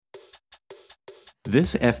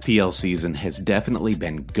This FPL season has definitely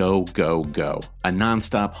been go, go, go. A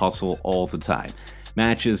nonstop hustle all the time.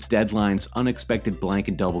 Matches, deadlines, unexpected blank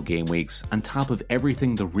and double game weeks, on top of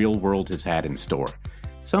everything the real world has had in store.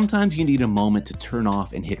 Sometimes you need a moment to turn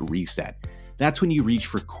off and hit reset. That's when you reach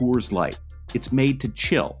for Coors Light. It's made to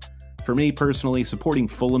chill. For me personally, supporting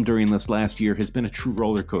Fulham during this last year has been a true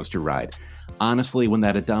roller coaster ride. Honestly, when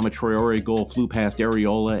that Adama Traore goal flew past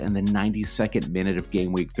Areola in the 92nd minute of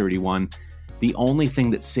game week 31, the only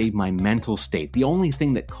thing that saved my mental state, the only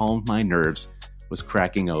thing that calmed my nerves, was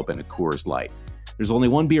cracking open a Coors Light. There's only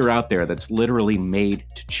one beer out there that's literally made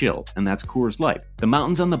to chill, and that's Coors Light. The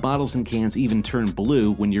mountains on the bottles and cans even turn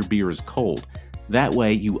blue when your beer is cold. That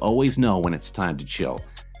way, you always know when it's time to chill.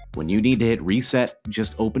 When you need to hit reset,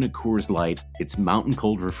 just open a Coors Light. It's mountain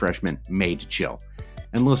cold refreshment made to chill.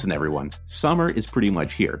 And listen, everyone, summer is pretty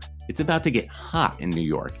much here. It's about to get hot in New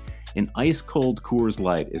York. An ice-cold Coors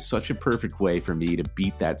Light is such a perfect way for me to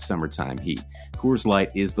beat that summertime heat. Coors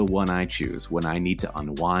Light is the one I choose when I need to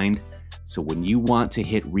unwind. So when you want to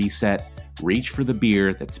hit reset, reach for the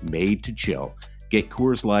beer that's made to chill. Get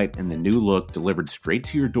Coors Light and the new look delivered straight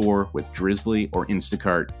to your door with Drizzly or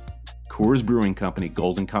Instacart. Coors Brewing Company,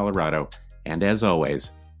 Golden, Colorado. And as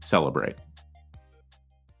always, celebrate.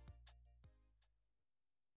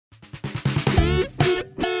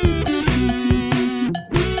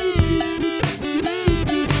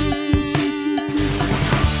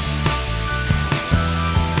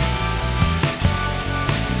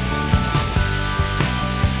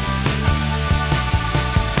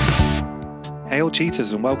 Hail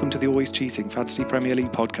cheaters and welcome to the Always Cheating Fantasy Premier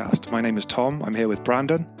League podcast. My name is Tom. I'm here with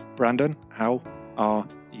Brandon. Brandon, how are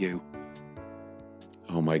you?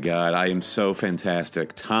 Oh my God, I am so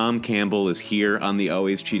fantastic. Tom Campbell is here on the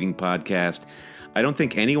Always Cheating podcast. I don't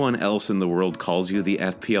think anyone else in the world calls you the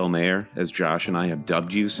FPL mayor, as Josh and I have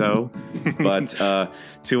dubbed you so. But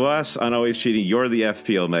to us on Always Cheating, you're the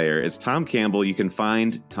FPL mayor. It's Tom Campbell. You can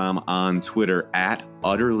find Tom on Twitter at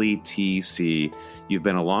UtterlyTC. You've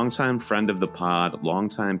been a longtime friend of the pod,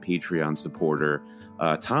 longtime Patreon supporter.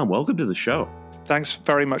 Tom, welcome to the show. Thanks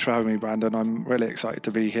very much for having me, Brandon. I'm really excited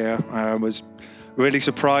to be here. I was really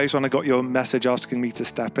surprised when I got your message asking me to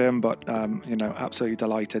step in, but absolutely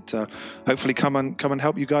delighted to hopefully come and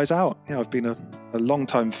help you guys out. I've been a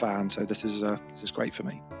long-time fan, so this is great for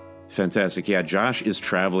me. Fantastic. Yeah, Josh is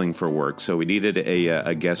traveling for work, so we needed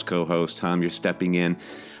a guest co-host. Tom, you're stepping in.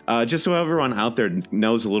 Just so everyone out there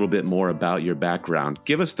knows a little bit more about your background,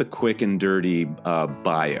 give us the quick and dirty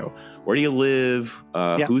bio. Where do you live?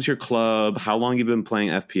 Who's your club? How long you've been playing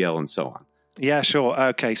FPL, and so on? Yeah, sure.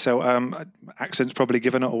 Okay, so accent's probably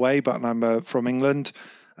given it away, but I'm from England.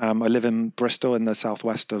 I live in Bristol in the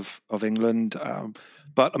southwest of England,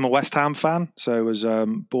 but I'm a West Ham fan. So I was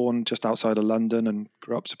born just outside of London and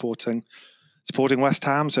grew up supporting West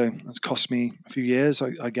Ham. So it's cost me a few years,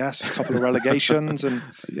 I guess, a couple of relegations, and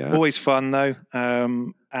always fun though.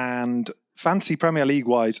 And fantasy Premier League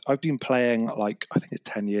wise, I've been playing I think it's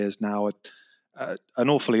 10 years now, an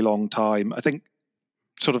awfully long time. I think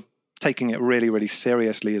sort of taking it really, really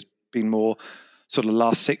seriously has been more sort of the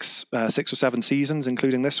last six or seven seasons,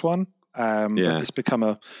 including this one. It's become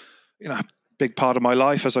a big part of my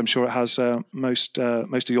life, as I'm sure it has most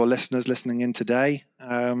of your listeners listening in today.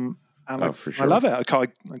 For sure. I love it. I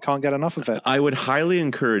can't get enough of it. I would highly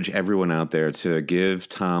encourage everyone out there to give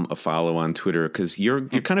Tom a follow on Twitter, because you're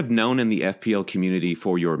kind of known in the FPL community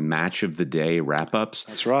for your match of the day wrap ups.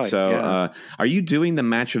 That's right. So, are you doing the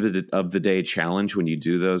match of the day challenge when you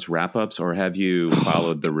do those wrap ups, or have you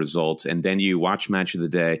followed the results and then you watch match of the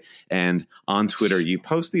day and on Twitter you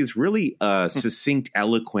post these really succinct,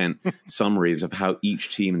 eloquent summaries of how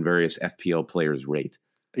each team and various FPL players rate?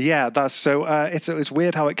 Yeah, that's so. It's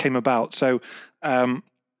weird how it came about. So, a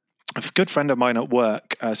good friend of mine at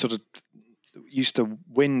work sort of used to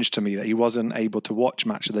whinge to me that he wasn't able to watch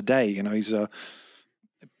Match of the Day. He's a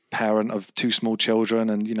parent of two small children,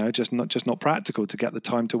 and just not practical to get the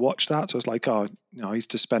time to watch that. So it's like, I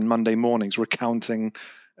used to spend Monday mornings recounting,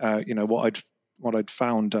 what I'd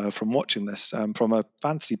found from watching this from a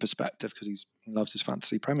fantasy perspective, because he loves his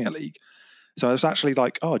fantasy Premier League. So I was actually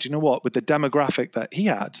like, do you know what? With the demographic that he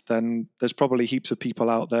had, then there's probably heaps of people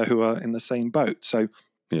out there who are in the same boat. So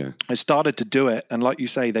I started to do it. And like you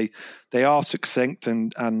say, they are succinct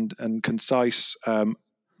and concise.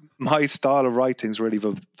 My style of writing is really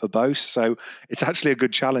verbose. So it's actually a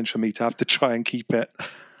good challenge for me to have to try and keep it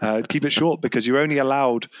short, because you're only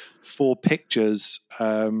allowed 4 pictures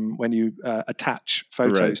when you attach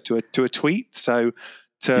photos to a tweet. So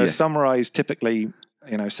to summarize typically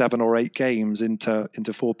 7 or 8 games into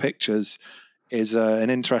 4 pictures is an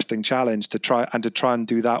interesting challenge to try and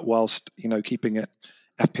do that whilst keeping it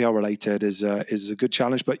FPL related is a good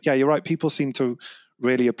challenge. But yeah, you're right. People seem to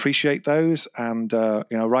really appreciate those, and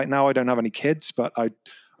right now I don't have any kids, but I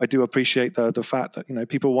do appreciate the fact that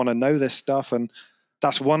people want to know this stuff, and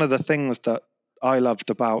that's one of the things that I loved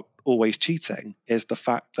about Always Cheating is the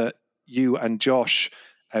fact that you and Josh,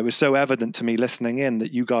 it was so evident to me listening in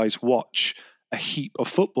that you guys watch a heap of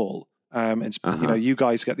football. You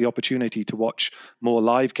guys get the opportunity to watch more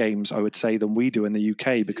live games, I would say, than we do in the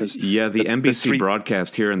UK because the NBC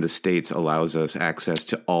broadcast here in the States allows us access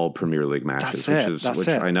to all Premier League matches, which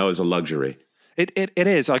I know is a luxury. It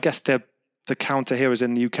is. I guess the counter here is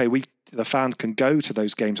in the UK. The fans can go to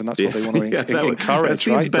those games, and that's what they want to encourage. That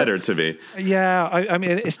seems better to me. Yeah, I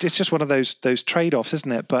mean, it's just one of those trade-offs,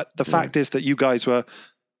 isn't it? But the fact is that you guys were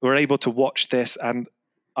able to watch this, and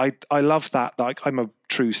I love that. Like, I'm a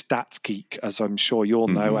true stats geek, as I'm sure you'll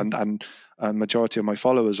know, and a majority of my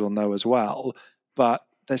followers will know as well. But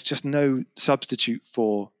there's just no substitute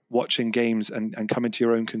for watching games and coming to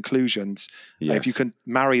your own conclusions. Yes. If you can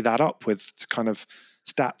marry that up with kind of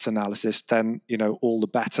stats analysis, then all the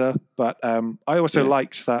better. But I also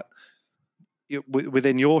liked that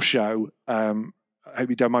within your show. I hope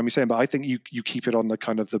you don't mind me saying, but I think you keep it on the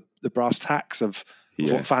kind of the brass tacks of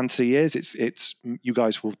what fantasy is. It's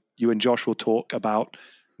you and Josh will talk about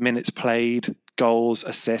minutes played, goals,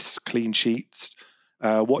 assists, clean sheets,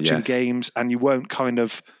 watching games, and you won't kind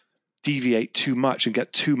of deviate too much and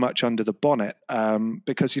get too much under the bonnet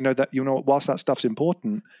because whilst that stuff's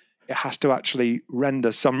important, it has to actually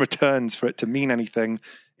render some returns for it to mean anything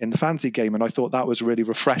in the fantasy game. And I thought that was really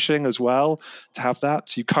refreshing as well to have that.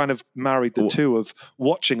 So you kind of married the two of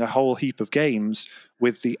watching a whole heap of games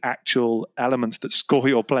with the actual elements that score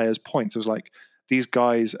your players points. It was like, these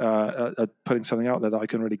guys are putting something out there that I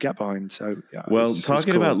can really get behind. So yeah. Well,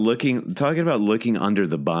 talking about looking under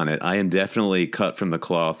the bonnet, I am definitely cut from the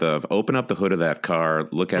cloth of open up the hood of that car,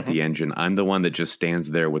 look at the engine. I'm the one that just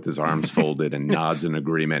stands there with his arms folded and nods in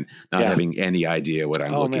agreement, not having any idea what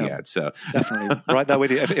I'm looking at. So definitely right there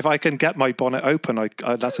with you. If I can get my bonnet open,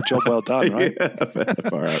 that's a job well done, right?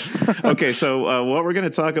 Far out. Okay, so what we're going to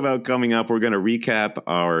talk about coming up, we're going to recap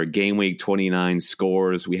our Game Week 29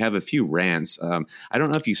 scores. We have a few rants. I don't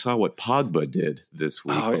know if you saw what Pogba did this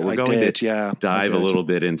week, but we're going to dive a little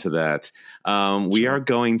bit into that. We are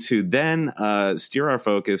going to then steer our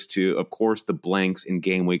focus to, of course, the blanks in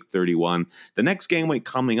Game Week 31. The next game week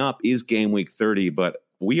coming up is Game Week 30, but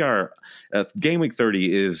we are Game Week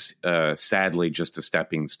 30 is sadly just a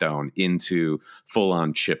stepping stone into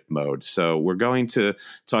full-on chip mode. So we're going to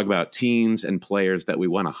talk about teams and players that we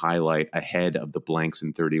want to highlight ahead of the blanks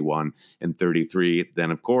in 31 and 33.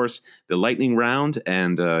 Then, of course, the lightning round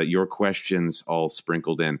and your questions all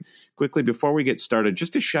sprinkled in. Quickly, before we get started,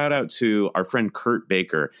 just a shout out to our friend Kurt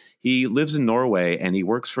Baker. He lives in Norway and he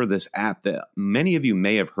works for this app that many of you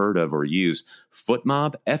may have heard of or use,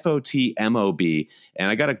 FootMob, FOTMOB. And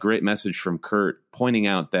I got a great message from Kurt pointing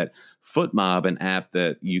out that FootMob, an app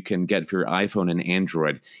that you can get for your iPhone and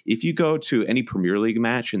Android, if you go to any Premier League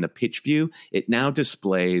match in the pitch view, it now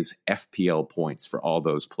displays FPL points for all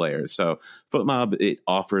those players. So FootMob, it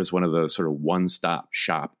offers one of those sort of one-stop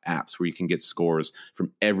shop apps where you can get scores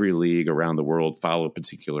from every league around the world, follow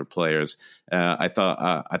particular players. I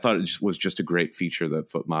thought it was just a great feature that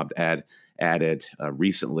FootMob added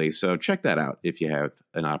recently. So check that out if you have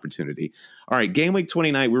an opportunity. All right, Game Week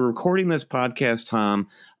 29. We're recording this podcast, Tom.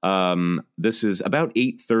 This is about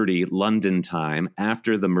 8:30 London time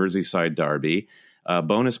after the Merseyside derby.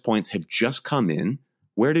 Bonus points had just come in.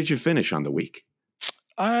 Where did you finish on the week?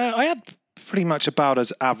 I had pretty much about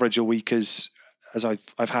as average a week as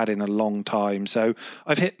I've had in a long time. So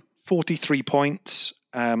I've hit 43 points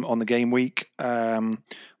on the game week,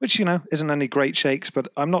 which, isn't any great shakes, but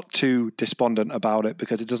I'm not too despondent about it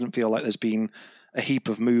because it doesn't feel like there's been a heap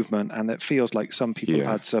of movement, and it feels like some people have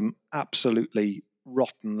had some absolutely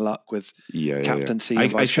rotten luck with captaincy.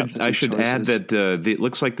 I should add that it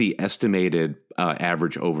looks like the estimated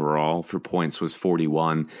average overall for points was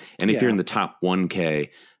 41, and if you're in the top 1K,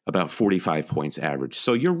 about 45 points average.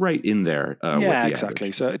 So you're right in there. Exactly.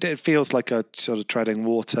 Average. So it feels like a sort of treading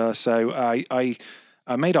water. So I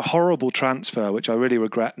made a horrible transfer, which I really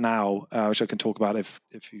regret now, which I can talk about if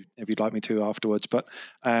you'd like me to afterwards. But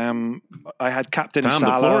I had captain Tom,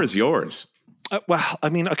 Salah. The floor is yours. Well, I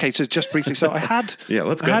mean, okay. So just briefly, so I had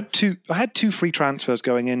let's go. I had two free transfers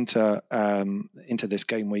going into this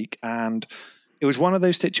game week, and it was one of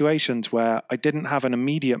those situations where I didn't have an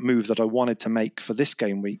immediate move that I wanted to make for this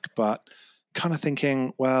game week, but kind of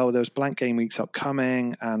thinking, well, there's blank game weeks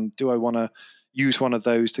upcoming, and do I want to use one of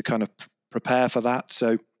those to kind of prepare for that?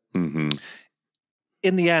 So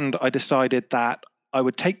in the end, I decided that I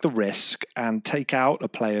would take the risk and take out a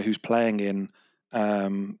player who's playing in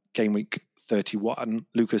game week 31,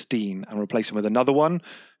 Lucas Dean, and replace him with another one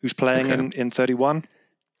who's playing in 31.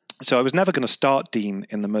 So I was never going to start Dean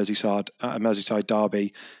in the Merseyside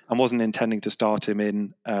derby, and wasn't intending to start him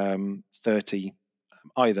in 30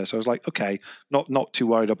 either. So I was like, okay, not too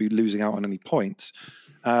worried I'll be losing out on any points.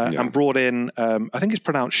 And brought in, I think it's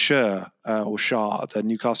pronounced Schär or Shah, the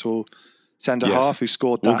Newcastle centre half who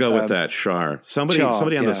scored that. We'll go with that, Schär. Somebody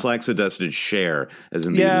on the Slack suggested Cher, as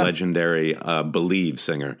in the legendary Believe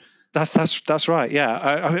singer. That's right.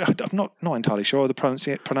 Yeah, I'm not entirely sure of the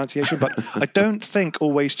pronunciation, but I don't think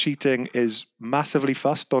Always Cheating is massively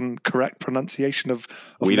fussed on correct pronunciation of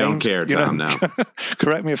we names, don't care, Tom. Now,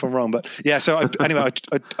 correct me if I'm wrong, but yeah. So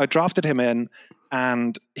I drafted him in,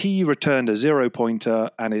 and he returned a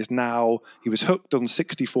 0-pointer, and he was hooked on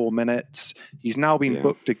 64 minutes. He's now been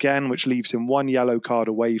booked again, which leaves him one yellow card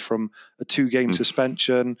away from a 2-game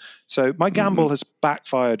suspension. So my gamble has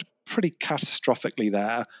backfired pretty catastrophically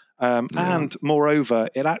there. And moreover,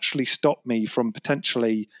 it actually stopped me from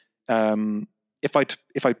potentially, if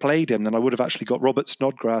I played him, then I would have actually got Robert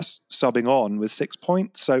Snodgrass subbing on with 6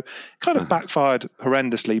 points. So kind of backfired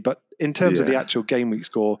horrendously. But in terms of the actual game week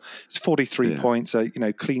score, it's 43 points.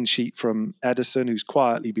 Clean sheet from Edison, who's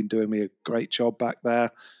quietly been doing me a great job back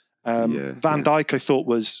there. Van Dijk, I thought,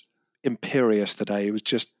 was imperious today. It was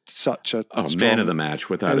just such a man of the match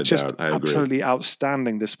without a doubt. I agree. Absolutely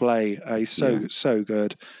outstanding display. He's so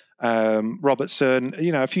good. Robertson,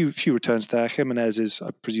 a few returns there. Jimenez is, I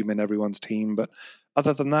presume, in everyone's team, but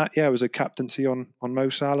other than that, it was a captaincy on Mo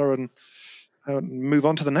Salah, and move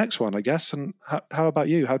on to the next one, I guess. And how about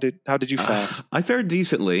you? How did you fare? I fared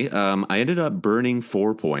decently. I ended up burning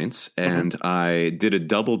 4 points, and I did a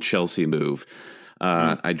double Chelsea move.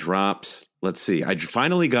 I dropped. Let's see. I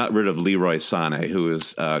finally got rid of Leroy Sané, who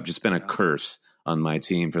has just been a curse on my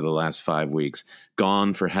team for the last 5 weeks.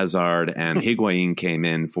 Gone for Hazard, and Higuain came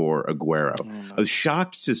in for Aguero. I was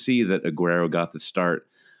shocked to see that Aguero got the start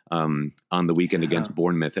on the weekend against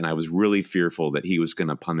Bournemouth, and I was really fearful that he was going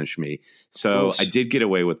to punish me. So I did get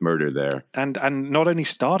away with murder there. And not only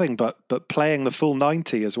starting, but playing the full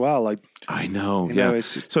 90 as well. I know.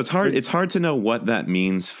 So it's hard. It's hard to know what that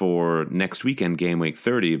means for next weekend, game week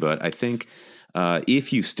 30. But I think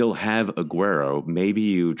if you still have Aguero, maybe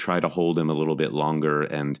you try to hold him a little bit longer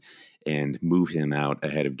and move him out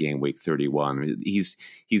ahead of game week 31.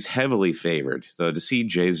 He's heavily favored, though. To see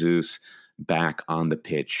Jesus back on the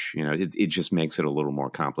pitch, it just makes it a little more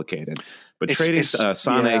complicated. But trading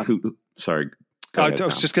Sané, I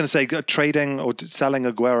was just going to say, trading or selling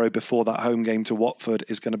Aguero before that home game to Watford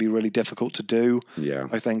is going to be really difficult to do. Yeah,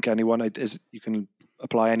 I think you can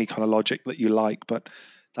apply any kind of logic that you like, but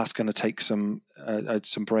that's going to take some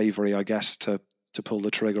bravery, I guess, to pull the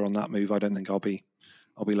trigger on that move. I don't think I'll be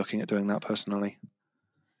looking at doing that personally.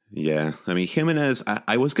 Yeah, I mean, Jimenez,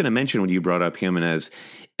 I was going to mention when you brought up Jimenez,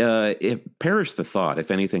 perish the thought,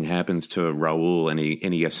 if anything happens to Raul and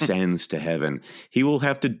he ascends to heaven, he will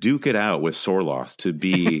have to duke it out with Sorloth to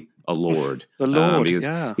be a lord. The Lord,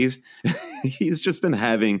 He's just been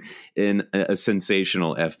having a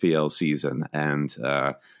sensational FPL season, and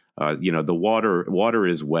the water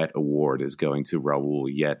is wet award is going to Raul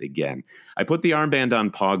yet again. I put the armband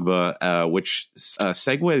on Pogba, which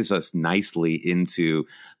segues us nicely into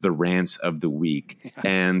the rants of the week.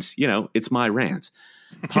 And, it's my rant.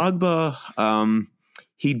 Pogba,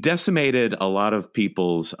 he decimated a lot of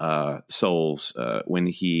people's souls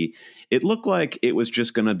when it looked like it was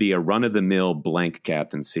just going to be a run-of-the-mill blank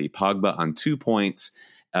captaincy. Pogba on 2 points,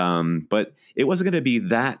 but it wasn't going to be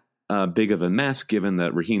that big of a mess, given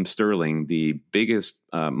that Raheem Sterling, the biggest,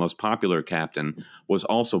 most popular captain, was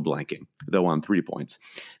also blanking, though on 3 points.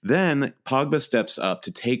 Then Pogba steps up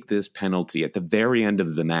to take this penalty at the very end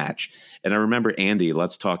of the match. And I remember Andy,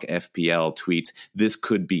 Let's Talk FPL, tweets, "This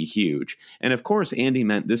could be huge." And of course, Andy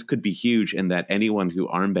meant this could be huge and that anyone who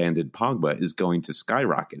armbanded Pogba is going to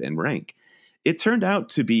skyrocket in rank. It turned out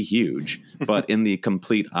to be huge, but in the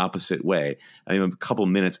complete opposite way. I mean, a couple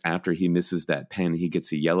minutes after he misses that pen, he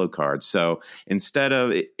gets a yellow card. So instead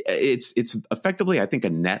of it's effectively, I think,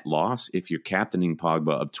 a net loss if you're captaining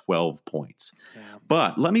Pogba of 12 points. Yeah.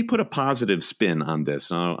 But let me put a positive spin on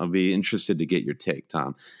this. And I'll be interested to get your take,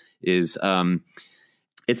 Tom. It's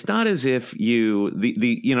not as if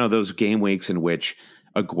those game weeks in which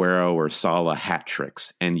Aguero or Salah hat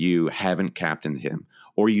tricks and you haven't captained him,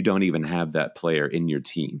 or you don't even have that player in your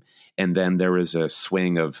team, and then there is a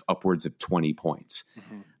swing of upwards of 20 points.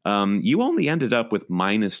 Mm-hmm. You only ended up with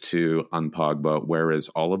 -2 on Pogba, whereas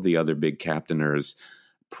all of the other big captainers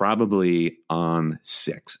probably on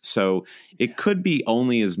 6. So it could be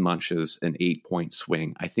only as much as an 8-point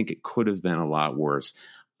swing. I think it could have been a lot worse.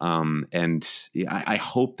 And I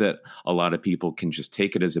hope that a lot of people can just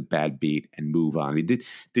take it as a bad beat and move on.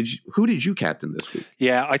 Who did you captain this week?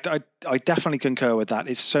 Yeah, I definitely concur with that.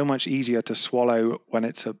 It's so much easier to swallow when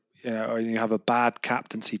it's you have a bad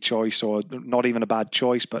captaincy choice, or not even a bad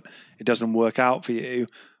choice, but it doesn't work out for you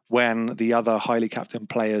when the other highly captained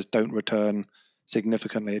players don't return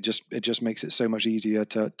significantly. It just makes it so much easier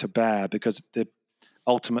to bear, because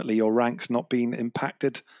ultimately your rank's not being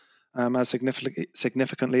impacted as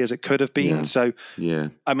significantly as it could have been. So,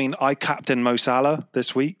 I mean, I captained Mo Salah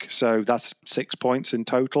this week, so that's 6 points in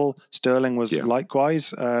total. Sterling was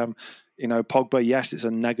likewise. Pogba, yes, it's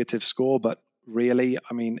a negative score, but really,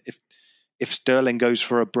 I mean, if Sterling goes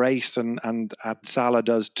for a brace and Salah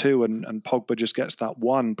does too, and Pogba just gets that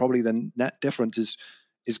one, probably the net difference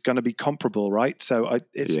is going to be comparable, right? So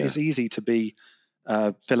it's easy to be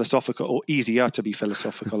philosophical, or easier to be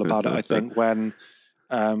philosophical about it, I think, when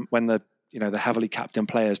the heavily captained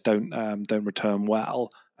players don't return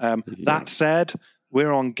well. That said,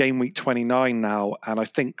 we're on game week 29 now, and I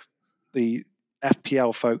think the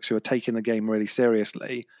FPL folks who are taking the game really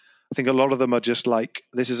seriously, I think a lot of them are just like,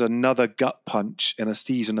 this is another gut punch in a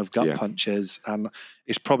season of gut punches, and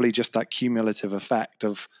it's probably just that cumulative effect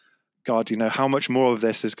of, God, how much more of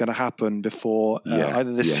this is going to happen before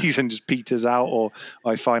either this season just peters out, or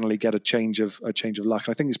I finally get a change of luck.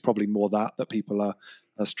 And I think it's probably more that people are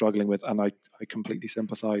struggling with, and I completely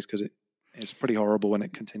sympathise, because it's pretty horrible when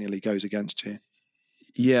it continually goes against you.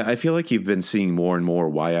 Yeah, I feel like you've been seeing more and more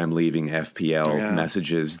why I'm leaving FPL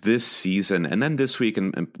messages this season. And then this week,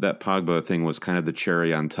 and that Pogba thing was kind of the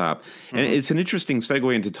cherry on top. And it's an interesting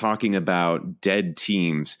segue into talking about dead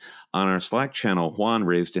teams. On our Slack channel, Juan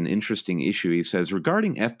raised an interesting issue. He says,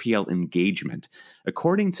 regarding FPL engagement,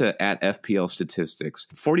 according to @FPL statistics,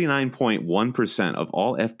 49.1% of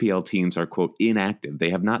all FPL teams are, quote, inactive. They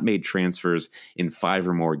have not made transfers in 5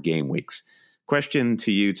 or more game weeks. Question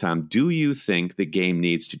to you, Tom. Do you think the game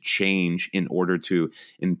needs to change in order to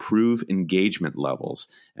improve engagement levels?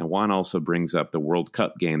 And Juan also brings up the World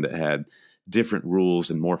Cup game that had different rules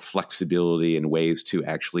and more flexibility and ways to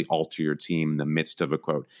actually alter your team in the midst of a,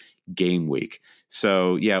 quote, game week.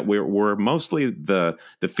 So, yeah, we're mostly the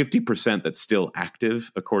 50% that's still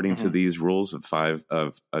active according to these rules of 5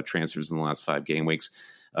 transfers in the last 5 game weeks.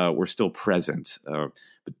 We're still present.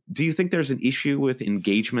 But do you think there's an issue with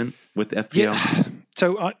engagement with FPL? Yeah.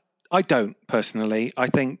 So I don't personally. I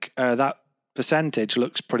think that percentage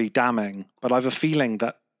looks pretty damning, but I have a feeling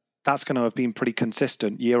that that's going to have been pretty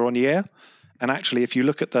consistent year on year. And actually, if you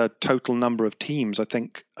look at the total number of teams, I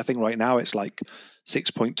think right now it's like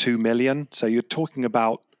 6.2 million. So you're talking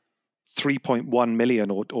about 3.1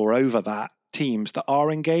 million or over that teams that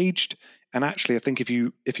are engaged. And actually, I think if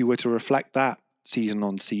you were to reflect that season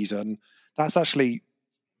on season, that's actually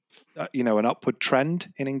an upward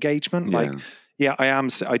trend in engagement.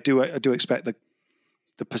 I do expect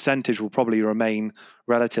the percentage will probably remain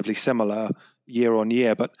relatively similar year on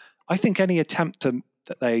year, but I think any attempt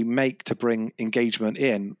that they make to bring engagement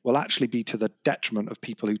in will actually be to the detriment of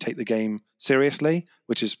people who take the game seriously,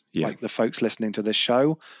 which is like the folks listening to this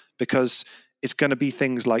show, because it's going to be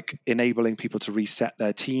things like enabling people to reset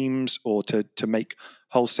their teams or to make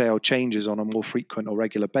wholesale changes on a more frequent or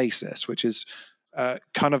regular basis, which is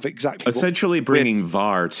kind of exactly essentially bringing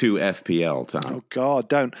VAR to FPL, Tom. Oh God,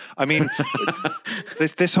 don't. I mean,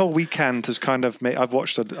 this whole weekend has kind of made, I've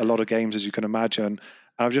watched a lot of games, as you can imagine, and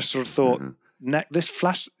I've just sort of thought,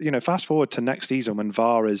 fast forward to next season when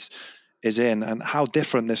VAR is in, and how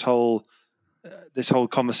different this whole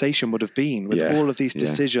conversation would have been with all of these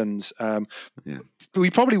decisions. We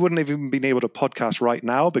probably wouldn't have even been able to podcast right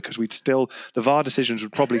now, because the VAR decisions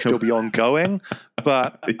would probably still be ongoing.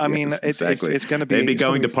 But I mean, it's going to be. They'd be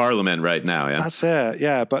going to Parliament right now. Yeah, that's it.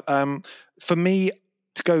 Yeah, but for me,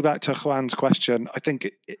 to go back to Juan's question, I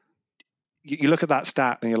think you look at that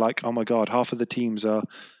stat and you're like, oh my God, half of the teams are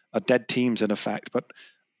dead teams in effect. But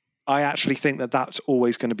I actually think that that's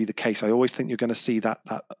always going to be the case. I always think you're going to see that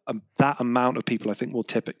amount of people, I think, will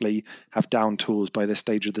typically have down tools by this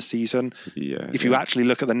stage of the season. If you actually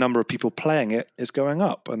look at the number of people playing it, it's going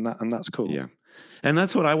up, and that's cool. Yeah. And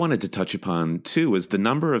that's what I wanted to touch upon, too, is the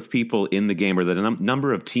number of people in the game, or the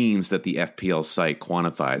number of teams that the FPL site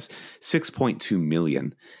quantifies, 6.2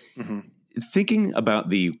 million. thinking about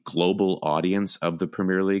the global audience of the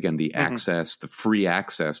Premier League and the access, the free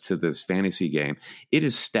access to this fantasy game, it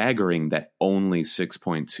is staggering that only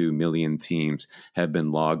 6.2 million teams have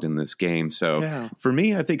been logged in this game. So for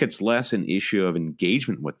me, I think it's less an issue of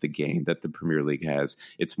engagement with the game that the Premier League has.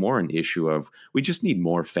 It's more an issue of we just need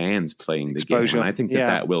more fans playing the game. And I think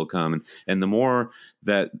that will come. And the more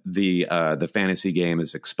that the fantasy game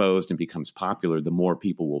is exposed and becomes popular, the more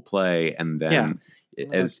people will play. And then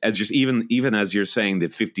as just even as you're saying, the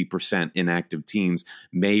 50% inactive teams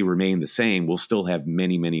may remain the same, we'll still have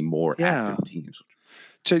many, many more active teams.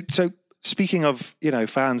 So speaking of,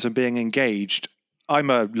 fans and being engaged, I'm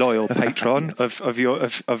a loyal patron of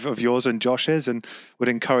yours and Josh's, and would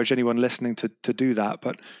encourage anyone listening to do that.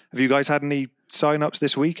 But have you guys had any sign-ups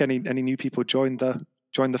this week? Any new people join the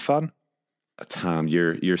fun? Tom,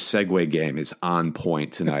 your segue game is on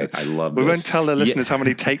point tonight. I love this. We won't tell the listeners how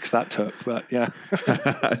many takes that took, but we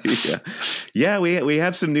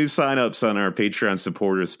have some new signups on our Patreon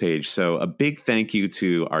supporters page. So a big thank you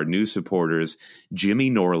to our new supporters,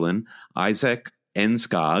 Jimmy Norlin, Isaac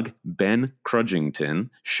Enskog, Ben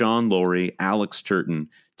Crudgington, Sean Laurie, Alex Turton,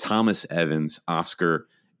 Thomas Evans, Oscar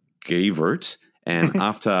Gavert, and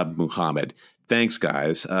Aftab Muhammad. Thanks,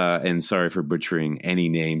 guys, and sorry for butchering any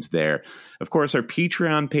names there. Of course, our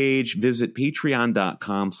Patreon page, visit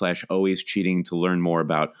patreon.com/alwayscheating to learn more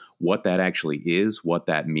about what that actually is, what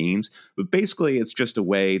that means. But basically, it's just a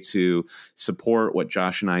way to support what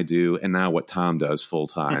Josh and I do, and now what Tom does full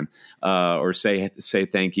time, or say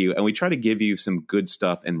thank you. And we try to give you some good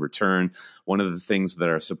stuff in return. One of the things that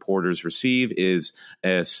our supporters receive is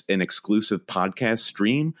an exclusive podcast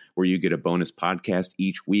stream where you get a bonus podcast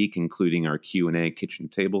each week, including our Q&A kitchen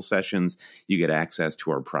table sessions. You get access to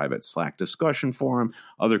our private Slack discussion forum,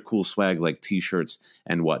 other cool swag like T-shirts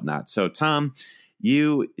and whatnot. So, Tom,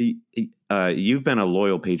 you've been a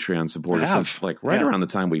loyal Patreon supporter since around the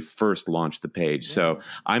time we first launched the page. Yeah. So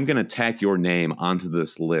I'm going to tack your name onto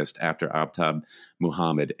this list after Aftab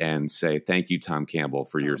Muhammad and say thank you, Tom Campbell,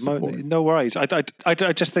 for your support. No worries. I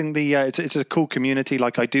just think it's a cool community.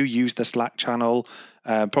 Like, I do use the Slack channel,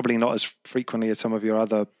 probably not as frequently as some of your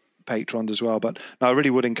other patrons as well. But no, I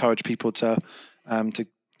really would encourage people to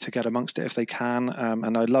get amongst it if they can.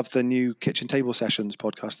 And I love the new Kitchen Table Sessions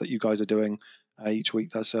podcast that you guys are doing each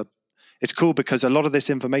week. It's cool because a lot of this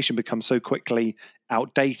information becomes so quickly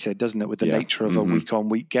outdated, doesn't it? With the nature of a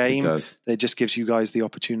week-on-week game, it just gives you guys the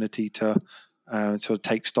opportunity to sort of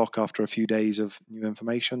take stock after a few days of new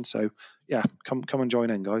information. So come and join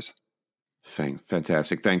in, guys.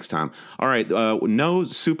 Fantastic. Thanks, Tom. All right. No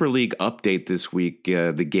Super League update this week.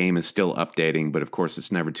 The game is still updating, but of course,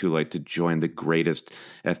 it's never too late to join the greatest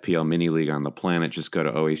FPL mini league on the planet. Just go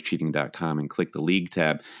to alwayscheating.com and click the league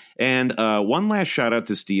tab. And one last shout out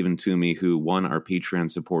to Stephen Toomey, who won our Patreon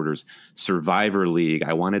supporters Survivor League.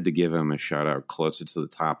 I wanted to give him a shout out closer to the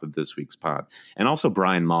top of this week's pod. And also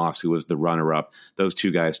Brian Moss, who was the runner up. Those two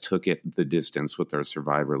guys took it the distance with our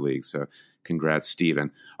Survivor League. So congrats,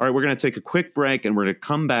 Stephen. All right, we're going to take a quick break, and we're going to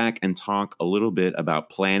come back and talk a little bit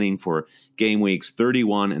about planning for game weeks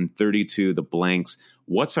 31 and 32, the blanks.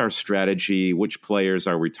 What's our strategy? Which players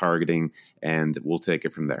are we targeting? And we'll take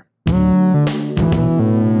it from there.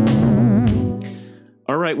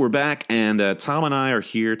 All right, we're back, and Tom and I are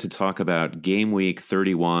here to talk about game week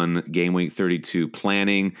 31, game week 32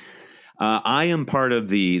 planning. I am part of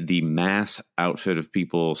the mass outfit of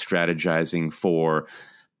people strategizing for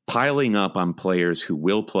piling up on players who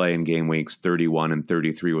will play in game weeks 31 and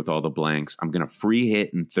 33 with all the blanks. I'm going to free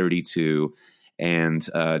hit in 32 and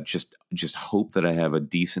just hope that I have a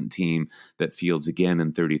decent team that fields again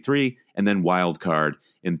in 33 and then wild card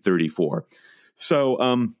in 34.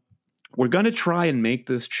 So we're going to try and make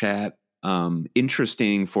this chat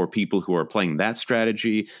interesting for people who are playing that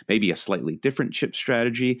strategy, maybe a slightly different chip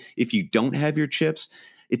strategy. If you don't have your chips,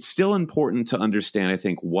 it's still important to understand, I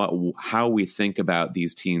think, how we think about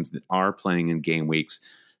these teams that are playing in game weeks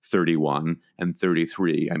 31 and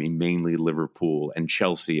 33. I mean, mainly Liverpool and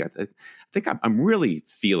Chelsea. I think I'm really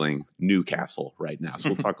feeling Newcastle right now. So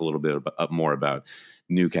we'll talk a little bit more about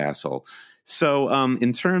Newcastle. So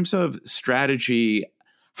in terms of strategy,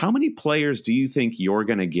 how many players do you think you're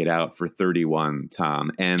going to get out for 31,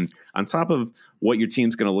 Tom? And on top of what your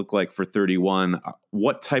team's going to look like for 31,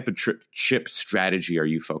 what type of chip strategy are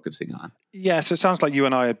you focusing on? Yeah, so it sounds like you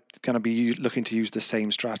and I are going to be looking to use the same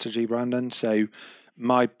strategy, Brandon. So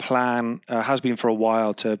my plan has been for a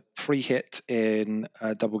while to free hit in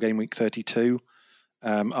double game week 32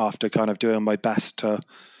 after kind of doing my best to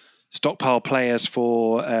stockpile players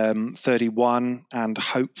for 31 and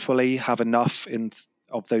hopefully have enough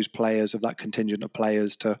of those players, of that contingent of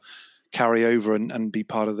players, to carry over and be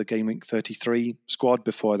part of the Game Week 33 squad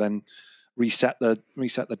before I then reset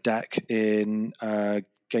the deck in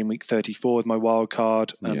Game Week 34 with my wild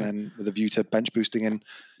card, and then with a view to bench boosting in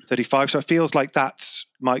 35. So it feels like that's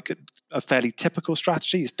a fairly typical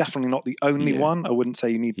strategy. It's definitely not the only one. I wouldn't say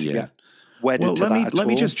you need to get wedded to that at all. Let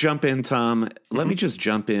me just jump in, Tom. Let me just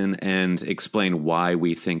jump in and explain why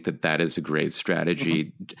we think that is a great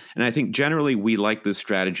strategy. And I think generally we like this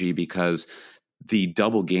strategy because the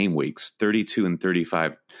double game weeks, 32 and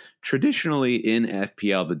 35, traditionally in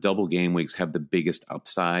FPL, the double game weeks have the biggest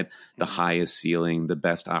upside, the highest ceiling, the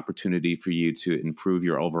best opportunity for you to improve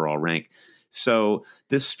your overall rank. So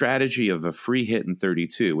this strategy of a free hit in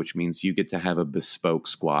 32, which means you get to have a bespoke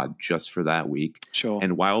squad just for that week,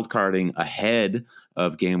 and wildcarding ahead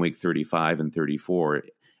of game week 35 and 34,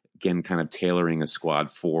 again, kind of tailoring a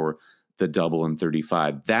squad for the double and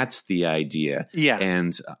 35. That's the idea. Yeah.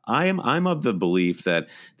 And I'm of the belief that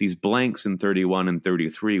these blanks in 31 and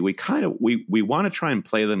 33, we want to try and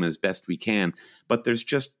play them as best we can, but there's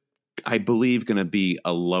just, I believe, going to be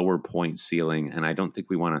a lower point ceiling, and I don't think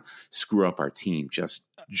we want to screw up our team just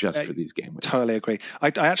for these game weeks. Totally agree.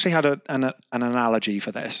 I actually had an analogy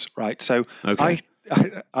for this, right? So I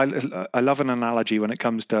love an analogy when it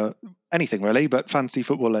comes to anything really, but fantasy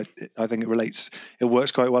football, I think it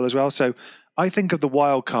works quite well as well. So I think of the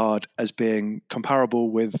wild card as being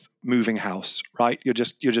comparable with moving house, right? You're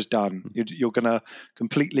just done. You're going to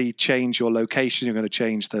completely change your location. You're going to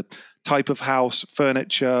change the type of house,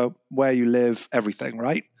 furniture, where you live, everything,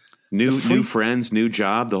 right? New friends, new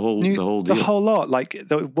job, the whole deal. The whole lot. Like,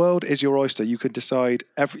 the world is your oyster. You can decide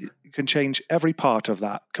you can change every part of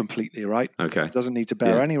that completely, right? Okay. It doesn't need to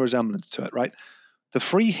bear any resemblance to it, right? The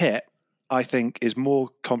free hit, I think, is more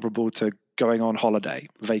comparable to going on holiday,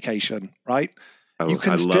 vacation, right? You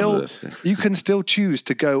can still choose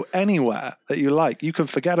to go anywhere that you like. You can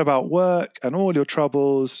forget about work and all your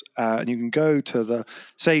troubles, and you can go to the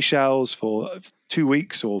Seychelles for 2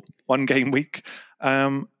 weeks or one game week.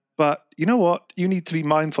 But you know what? You need to be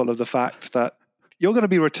mindful of the fact that you're going to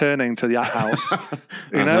be returning to that house,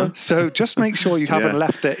 you know? So just make sure you haven't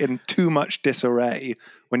left it in too much disarray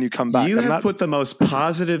when you come back. You have put the most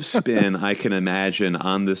positive spin I can imagine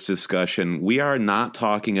on this discussion. We are not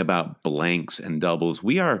talking about blanks and doubles.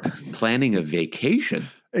 We are planning a vacation.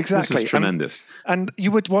 Exactly. This is tremendous. And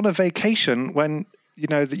you would want a vacation when, you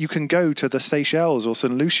know, that you can go to the Seychelles or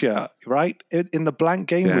St. Lucia, right? In the blank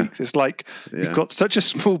game weeks, it's like you've got such a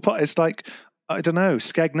small part. It's like, I don't know,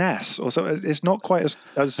 Skegness or so. It's not quite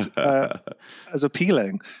as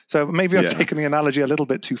appealing. So maybe I'm taking the analogy a little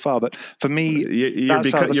bit too far, but for me,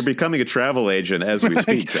 you're becoming a travel agent as we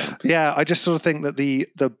speak. Yeah, I just sort of think that the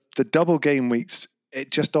double game weeks, it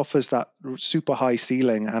just offers that super high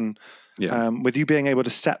ceiling, and with you being able to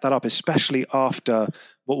set that up, especially after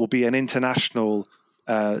what will be an international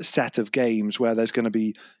set of games where there's going to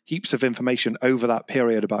be heaps of information over that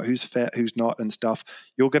period about who's fit, who's not, and stuff.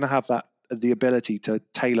 You're going to have the ability to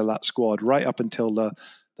tailor that squad right up until the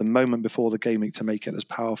moment before the game week to make it as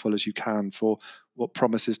powerful as you can for what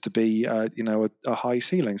promises to be, a high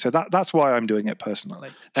ceiling. So that's why I'm doing it personally.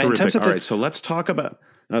 Terrific. All right, so let's talk about.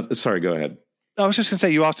 Sorry, go ahead. I was just going to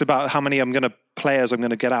say, you asked about how many players I'm going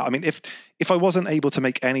to get out. I mean, if I wasn't able to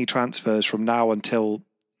make any transfers from now until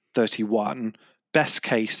 31, best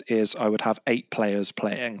case is I would have 8 players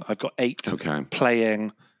playing. I've got 8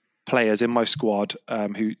 playing players in my squad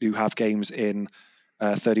who have games in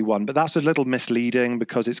 31, but that's a little misleading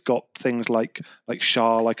because it's got things like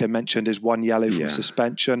Shah, like I mentioned, is 1 yellow from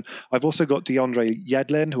suspension. I've also got DeAndre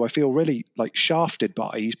Yedlin, who I feel really shafted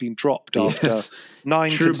by. He's been dropped after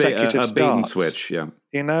 9 consecutive starts. Bait and switch,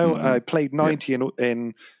 I played 90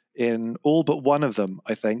 in all but one of them,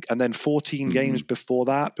 I think, and then 14 games before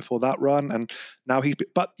that run, and now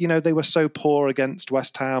but they were so poor against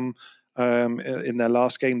West Ham in their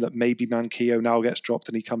last game that maybe Manquillo now gets dropped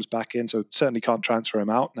and he comes back in, so certainly can't transfer him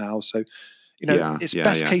out now. So it's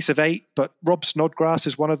best case of 8, but Rob Snodgrass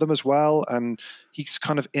is one of them as well, and he's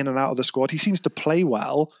kind of in and out of the squad. He seems to play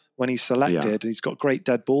well when he's selected, and he's got great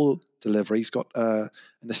dead ball delivery. He's got an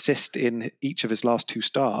assist in each of his last 2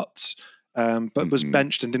 starts. But was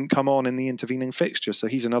benched and didn't come on in the intervening fixture. So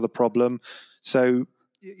he's another problem. So,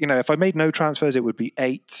 if I made no transfers, it would be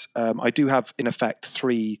 8. I do have, in effect,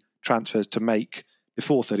 3 transfers to make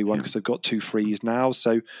before 31 because I've got 2 frees now.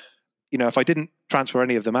 So, if I didn't transfer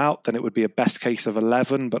any of them out, then it would be a best case of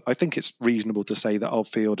 11. But I think it's reasonable to say that I'll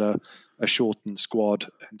field a shortened squad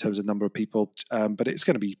in terms of number of people. But it's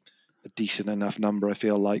going to be a decent enough number, I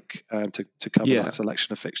feel like, to cover that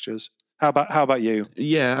selection of fixtures. How about you?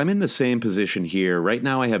 Yeah, I'm in the same position here. Right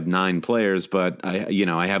now I have 9 players, but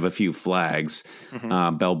I have a few flags.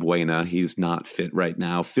 Balbuena, he's not fit right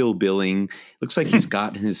now. Phil Billing, looks like he's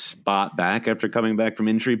gotten his spot back after coming back from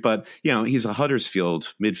injury, but he's a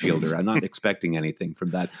Huddersfield midfielder. I'm not expecting anything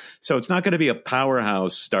from that. So it's not going to be a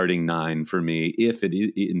powerhouse starting 9 for me if it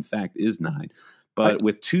in fact is 9. But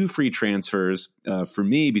with 2 free transfers for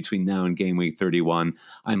me between now and game week 31,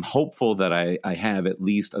 I'm hopeful that I have at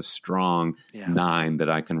least a strong 9 that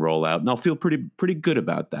I can roll out, and I'll feel pretty good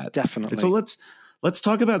about that. Definitely. And so let's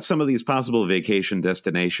talk about some of these possible vacation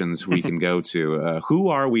destinations we can go to. Who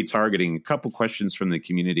are we targeting? A couple questions from the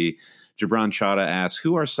community. Gibran Chada asks,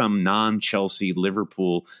 who are some non-Chelsea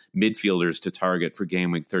Liverpool midfielders to target for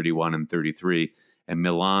game week 31 and 33? And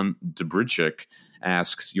Milan Dobrichik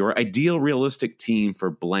asks, your ideal realistic team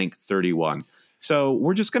for blank 31. So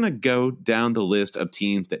we're just going to go down the list of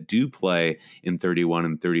teams that do play in 31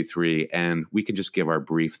 and 33, and we can just give our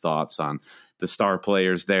brief thoughts on the star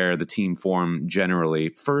players there, the team form generally.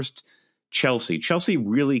 First, Chelsea. Chelsea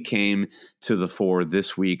really came to the fore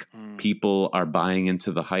this week. People are buying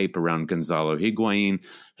into the hype around Gonzalo Higuain,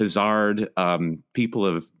 Hazard.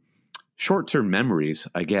 People have short-term memories,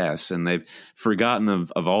 I guess, and they've forgotten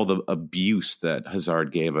of all the abuse that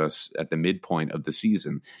Hazard gave us at the midpoint of the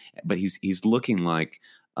season. But he's looking like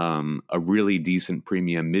a really decent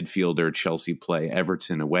premium midfielder. Chelsea play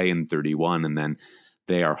Everton away in 31, and then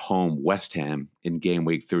they are home West Ham in game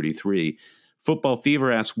week 33. Football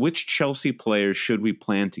Fever asks, which Chelsea players should we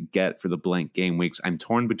plan to get for the blank game weeks? I'm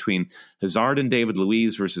torn between Hazard and David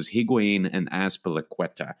Luiz versus Higuain and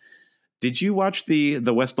Azpilicueta. Did you watch the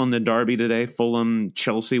West London derby today, Fulham,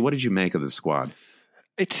 Chelsea? What did you make of the squad?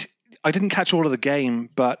 I didn't catch all of the game,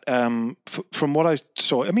 but from what I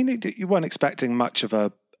saw, I mean, you weren't expecting much of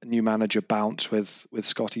a new manager bounce with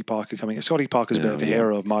Scotty Parker coming in. Scotty Parker's a bit of a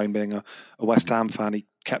hero of mine, being a West Ham fan. He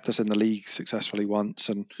kept us in the league successfully once,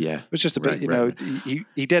 and it was just a bit,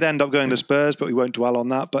 he did end up going to Spurs, but we won't dwell on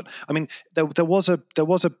that. But I mean, there was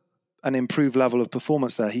an improved level of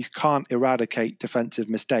performance there. He can't eradicate defensive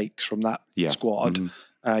mistakes from that squad.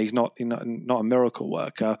 He's not a miracle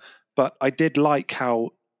worker, but I did like how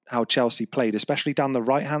Chelsea played, especially down the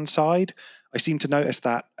right hand side. I seem to notice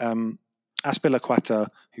that Azpilicueta,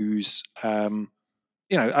 who's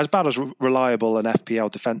as bad as reliable an FPL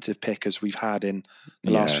defensive pick as we've had in the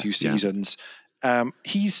last few seasons, I've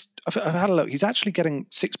had a look. He's actually getting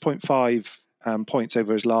 6.5 points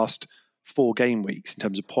over his last 4 game weeks in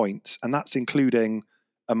terms of points, and that's including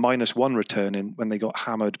a -1 return in when they got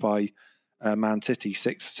hammered by Man City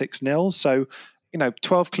 6-0. So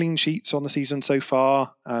 12 clean sheets on the season so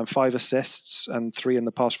far, 5 assists and 3 in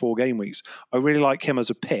the past 4 game weeks. I really like him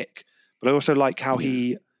as a pick, but I also like how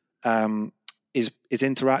he is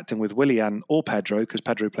interacting with Willian or Pedro, because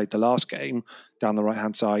Pedro played the last game down the right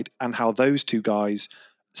hand side, and how those 2 guys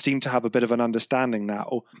seem to have a bit of an understanding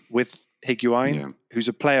now with Higuain, who's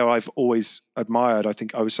a player I've always admired. I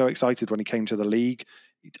think I was so excited when he came to the league.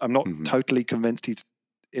 I'm not totally convinced he's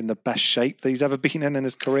in the best shape that he's ever been in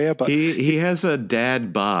his career, but he has a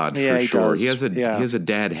dad bod for sure. He has a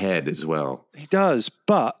dad head as well. He does,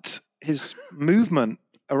 but his movement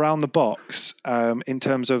around the box, in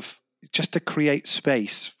terms of just to create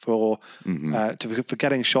space for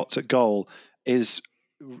getting shots at goal, is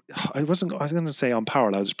I was going to say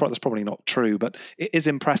unparalleled. That's probably not true, but it is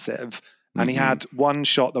impressive. And he had one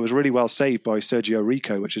shot that was really well saved by Sergio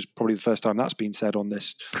Rico, which is probably the first time that's been said on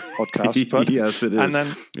this podcast. But, yes, it is.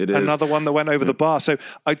 And then another one that went over the bar. So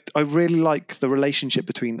I really like the relationship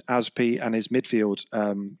between Azpi and his midfield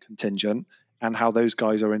contingent, and how those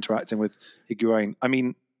guys are interacting with Higuain. I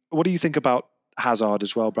mean, what do you think about Hazard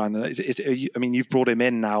as well, Brandon? I mean, you've brought him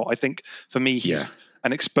in now. I think for me, he's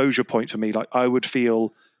an exposure point for me. Like, I would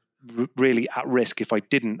feel really at risk if I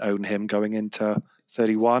didn't own him going into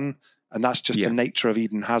 31. And that's just the nature of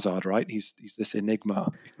Eden Hazard, right? He's this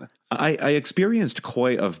enigma. I experienced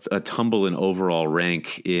quite a tumble in overall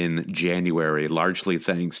rank in January, largely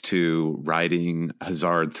thanks to riding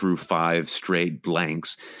Hazard through 5 straight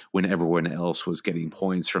blanks when everyone else was getting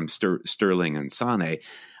points from Sterling and Sane.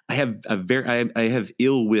 I have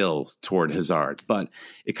ill will toward Hazard, but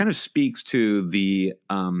it kind of speaks to the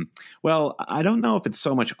I don't know if it's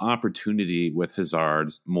so much opportunity with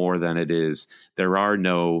Hazard more than it is there are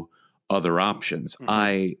no other options.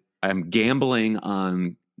 I'm gambling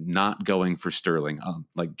on not going for Sterling.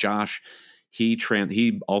 Like Josh, he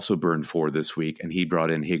also burned 4 this week, and he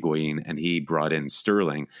brought in Higuain and he brought in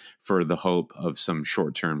Sterling for the hope of some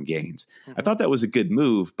short-term gains. I thought that was a good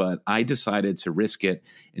move, but I decided to risk it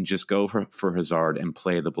and just go for Hazard and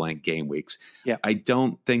play the blank game weeks. I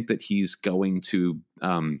don't think that he's going to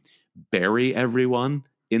bury everyone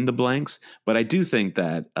in the blanks. But I do think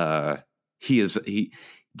that he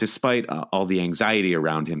despite all the anxiety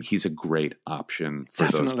around him, he's a great option for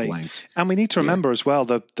those blanks. And we need to remember as well,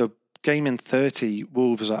 the game in 30,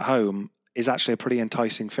 Wolves at home, is actually a pretty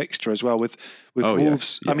enticing fixture as well. With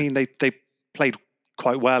Wolves, I mean, they played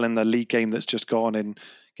quite well in the league game that's just gone in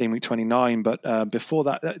game week 29. But before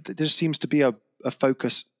that, there seems to be a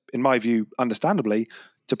focus, in my view, understandably,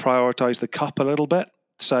 to prioritise the cup a little bit.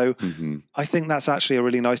 So I think that's actually a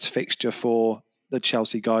really nice fixture for the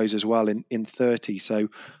Chelsea guys as well in 30. So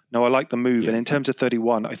no, I like the move. And in terms of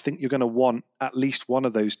 31, I think you're going to want at least one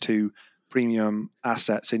of those two premium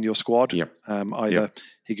assets in your squad, either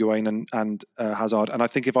Higuain and Hazard. And I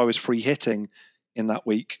think if I was free hitting in that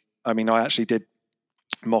week, I mean, I actually did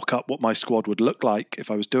mock up what my squad would look like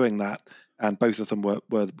if I was doing that, and both of them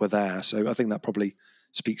were there. So I think that probably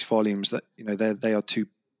speaks volumes that, you know, they are two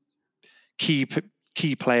key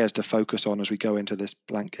players to focus on as we go into this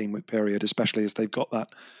blank game week period, especially as they've got that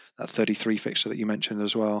 33 fixture that you mentioned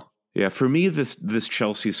as well. Yeah, for me, this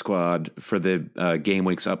Chelsea squad for the game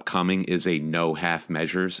weeks upcoming is a no half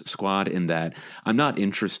measures squad, in that I'm not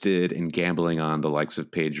interested in gambling on the likes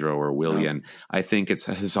of Pedro or Willian. No. I think it's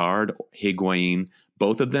Hazard, Higuain,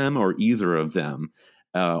 both of them or either of them,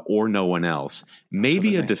 or no one else.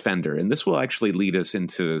 Maybe a defender. And this will actually lead us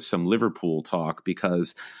into some Liverpool talk,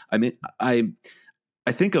 because I mean, I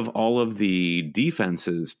think of all of the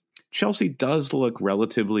defenses, Chelsea does look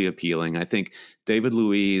relatively appealing. I think David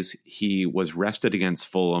Luiz, he was rested against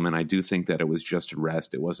Fulham, and I do think that it was just a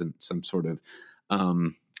rest. It wasn't some sort of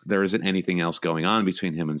there isn't anything else going on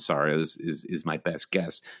between him and Sarri, is my best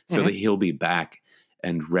guess. So that he'll be back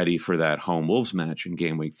and ready for that home Wolves match in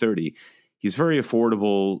game week 30. He's very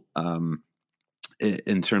affordable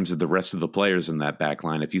in terms of the rest of the players in that back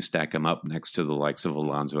line. If you stack him up next to the likes of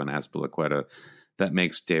Alonso and Azpilicueta, that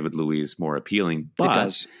makes David Luiz more appealing. But it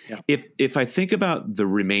does. Yeah. If I think about the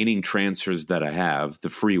remaining transfers that I have, the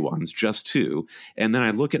free ones, just two, and then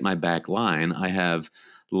I look at my back line, I have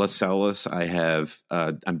Lascelles,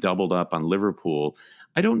 I'm doubled up on Liverpool.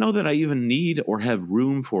 I don't know that I even need or have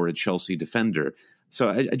room for a Chelsea defender. So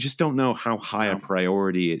I just don't know how high a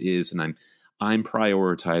priority it is, and I'm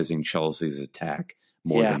prioritizing Chelsea's attack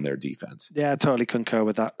more than their defense. Yeah, I totally concur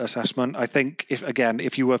with that assessment. I think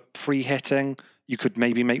if you were free hitting, you could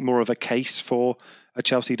maybe make more of a case for a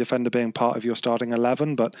Chelsea defender being part of your starting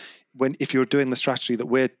 11. But if you're doing the strategy that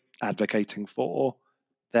we're advocating for,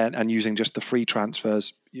 then and using just the free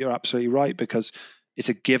transfers, you're absolutely right, because it's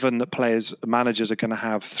a given that managers are going to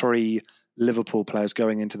have three Liverpool players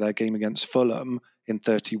going into their game against Fulham in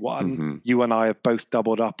 31. You and I have both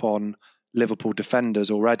doubled up on Liverpool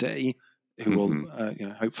defenders already, who will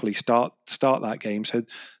hopefully start that game. So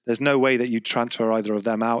there's no way that you transfer either of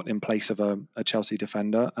them out in place of a Chelsea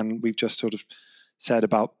defender. And we've just sort of said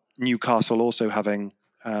about Newcastle also having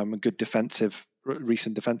a good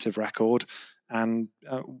recent defensive record, and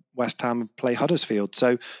West Ham play Huddersfield.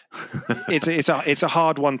 So it's a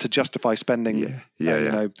hard one to justify spending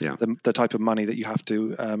the type of money that you have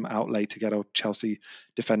to outlay to get a Chelsea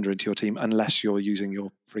defender into your team, unless you're using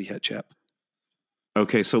your free hit chip.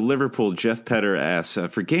 Okay, so Liverpool, Jeff Petter asks,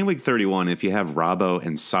 for game week 31, if you have Robbo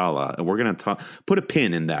and Salah, and we're going to put a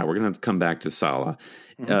pin in that. We're going to come back to Salah.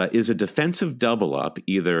 Is a defensive double up,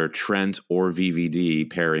 either Trent or VVD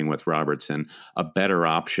pairing with Robertson, a better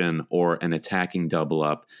option, or an attacking double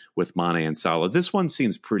up with Mane and Salah? This one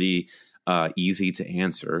seems pretty easy to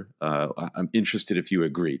answer. I'm interested if you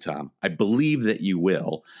agree, Tom. I believe that you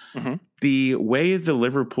will. The way the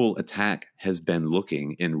Liverpool attack has been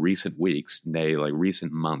looking in recent weeks, like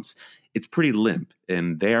recent months, it's pretty limp,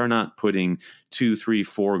 and they are not putting 2, 3,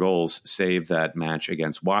 4 goals, save that match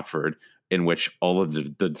against Watford, in which all of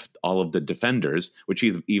the defenders, which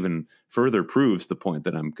even further proves the point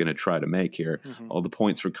that I'm going to try to make here, all the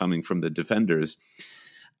points were coming from the defenders.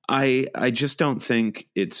 I just don't think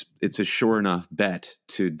it's a sure enough bet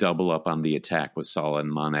to double up on the attack with Salah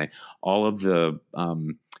and Mane. All of the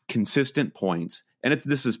consistent points, and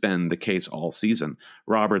this has been the case all season,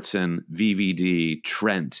 Robertson, VVD,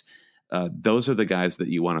 Trent, those are the guys that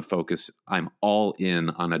you want to focus. I'm all in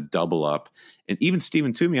on a double up. And even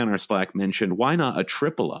Stephen Toomey on our Slack mentioned, why not a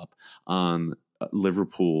triple up on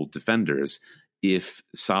Liverpool defenders if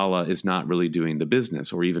Salah is not really doing the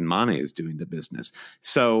business, or even Mane is doing the business.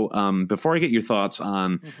 So before I get your thoughts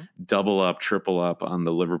on double up, triple up on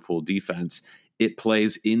the Liverpool defense, it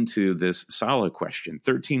plays into this Salah question.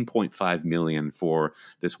 13.5 million for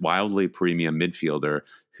this wildly premium midfielder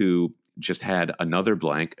who just had another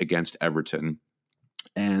blank against Everton.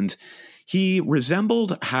 And He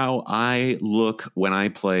resembled how I look when I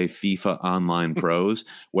play FIFA Online Pros,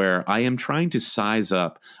 where I am trying to size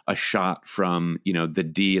up a shot from, the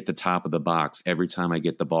D at the top of the box every time I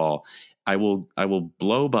get the ball. I will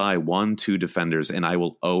blow by 1-2 defenders, and I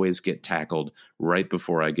will always get tackled right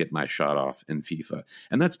before I get my shot off in FIFA.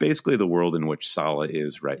 And that's basically the world in which Salah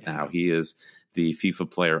is right now. He is the FIFA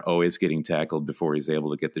player always getting tackled before he's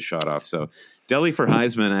able to get the shot off. So Deli for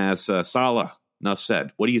Heisman asks, Salah, enough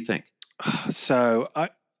said. What do you think? So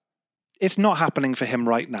it's not happening for him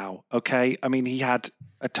right now, okay? I mean, he had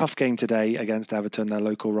a tough game today against Everton, their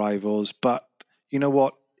local rivals, but you know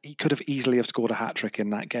what? He could have easily have scored a hat-trick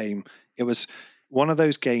in that game. It was one of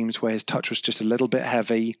those games where his touch was just a little bit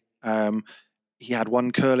heavy. He had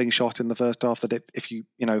one curling shot in the first half that if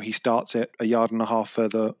he starts it a yard and a half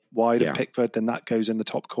further wide of Pickford, then that goes in the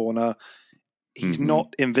top corner. He's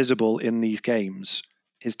not invisible in these games.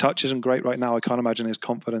 His touch isn't great right now. I can't imagine his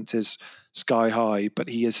confidence is sky high, but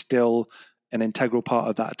he is still an integral part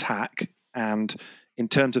of that attack. And in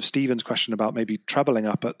terms of Stephen's question about maybe trebling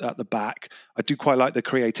up at the back, I do quite like the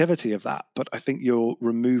creativity of that, but I think you're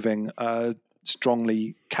removing a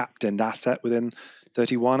strongly captained asset within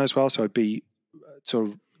 31 as well. So I'd be sort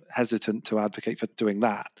of hesitant to advocate for doing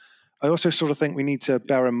that. I also sort of think we need to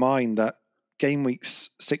bear in mind that game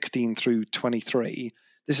weeks 16 through 23,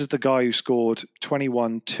 this is the guy who scored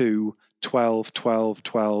 21, 2, 12, 12,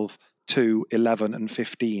 12, 2, 11, and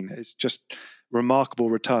 15. It's just remarkable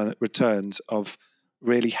returns of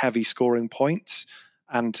really heavy scoring points.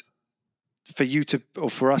 And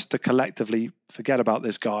for us to collectively forget about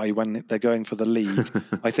this guy when they're going for the lead,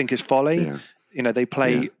 I think is folly. They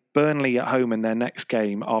play Burnley at home in their next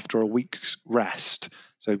game after a week's rest.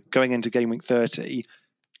 So going into game week 30,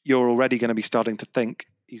 you're already going to be starting to think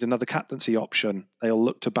he's another captaincy option. They'll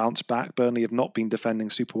look to bounce back. Burnley have not been defending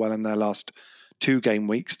super well in their last 2 game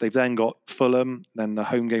weeks. They've then got Fulham, then the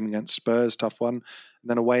home game against Spurs, tough one, and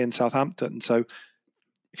then away in Southampton. So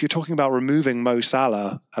if you're talking about removing Mo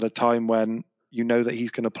Salah at a time when you know that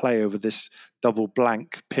he's going to play over this double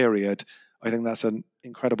blank period, I think that's an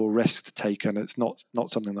incredible risk to take, and it's not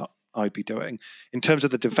something that I'd be doing. In terms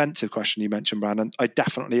of the defensive question you mentioned, Brandon, I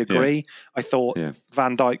definitely agree. I thought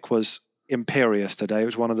Van Dijk was imperious today. It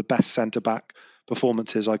was one of the best centre-back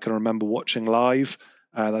performances I can remember watching live.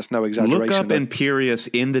 That's no exaggeration. Look up imperious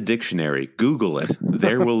in the dictionary. Google it.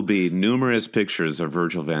 There will be numerous pictures of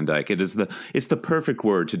Virgil van Dijk. It's the perfect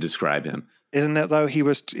word to describe him. Isn't it though? He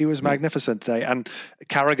was magnificent today. And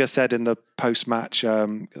Carragher said in the post-match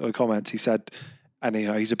comments, he said, and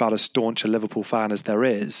he's about as staunch a Liverpool fan as there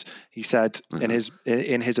is. He said,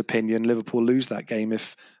 in his opinion, Liverpool lose that game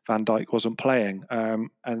if Van Dijk wasn't playing.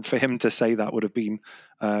 And for him to say that would have been,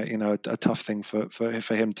 a tough thing for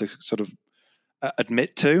him to sort of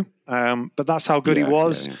admit to. But that's how good he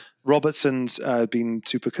was. Robertson's been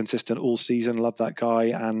super consistent all season. Love that guy.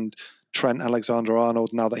 And Trent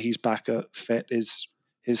Alexander-Arnold, now that he's back at fit, is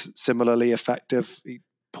similarly effective. He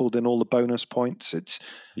pulled in all the bonus points. It's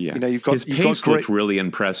you've got his pace looked really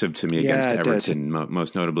impressive to me against Everton.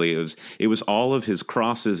 Most notably, it was all of his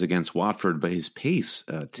crosses against Watford, but his pace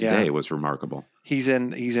today was remarkable. He's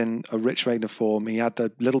in a rich vein of form. He had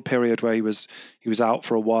the little period where he was out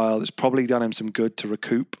for a while. It's probably done him some good to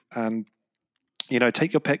recoup. And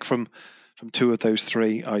take your pick from 2 of those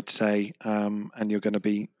 3, I'd say, and you're going to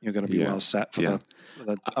be well set for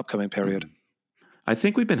the upcoming period. I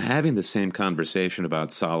think we've been having the same conversation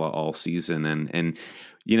about Salah all season, and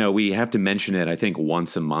we have to mention it, I think,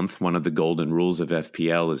 once a month. One of the golden rules of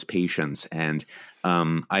FPL is patience, and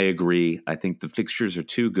I agree. I think the fixtures are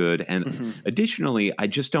too good, and additionally, I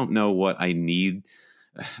just don't know what I need.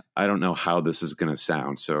 I don't know how this is going to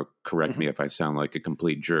sound, so correct me if I sound like a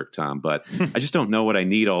complete jerk, Tom, but I just don't know what I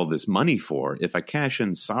need all this money for. If I cash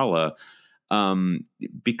in Salah,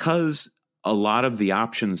 because a lot of the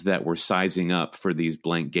options that we're sizing up for these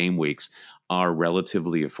blank game weeks are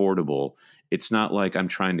relatively affordable. It's not like I'm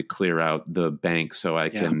trying to clear out the bank so I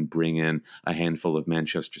can bring in a handful of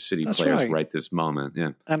Manchester City players right this moment.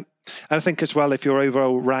 Yeah. And I think as well, if your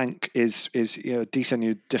overall rank is decent,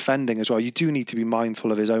 you're defending as well, you do need to be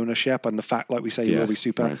mindful of his ownership and the fact, like we say, he will be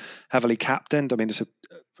super heavily captained. I mean, it's a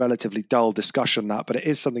relatively dull discussion, but it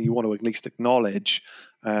is something you want to at least acknowledge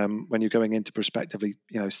when you're going into prospectively,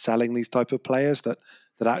 selling these type of players that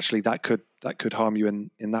actually that could harm you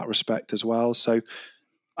in that respect as well. So,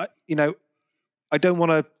 I don't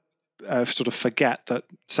want to sort of forget that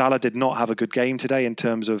Salah did not have a good game today in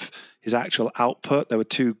terms of his actual output. There were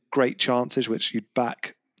 2 great chances which you'd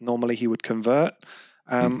back normally he would convert,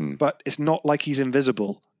 but it's not like he's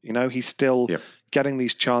invisible. He's still getting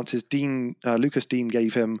these chances. Lucas Dean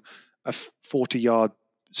gave him a 40-yard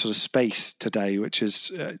sort of space today, which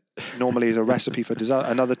is normally is a recipe for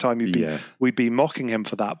disaster. Another time we'd be mocking him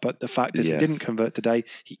for that. But the fact is, he didn't convert today.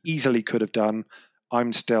 He easily could have done.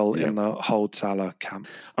 I'm still in the hold Salah camp.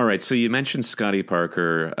 All right. So you mentioned Scotty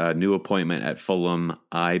Parker, a new appointment at Fulham.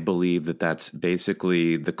 I believe that's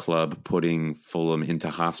basically the club putting Fulham into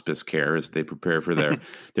hospice care as they prepare for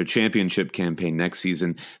their championship campaign next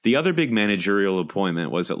season. The other big managerial appointment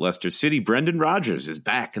was at Leicester City. Brendan Rodgers is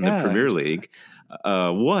back in the Premier League.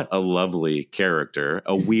 What a lovely character,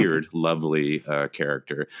 a weird, lovely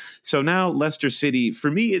character. So now Leicester City, for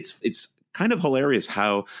me, it's kind of hilarious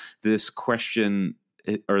how this question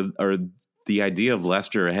or the idea of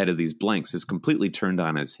Leicester ahead of these blanks is completely turned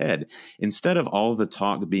on its head. Instead of all the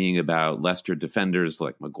talk being about Leicester defenders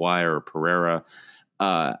like Maguire or Pereira,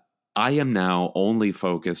 I am now only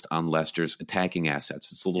focused on Leicester's attacking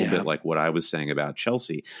assets. It's a little bit like what I was saying about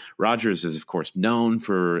Chelsea. Rodgers is, of course, known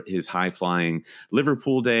for his high-flying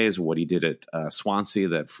Liverpool days, what he did at Swansea,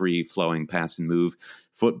 that free-flowing pass and move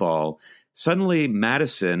football. Suddenly,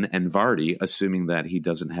 Maddison and Vardy, assuming that he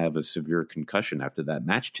doesn't have a severe concussion after that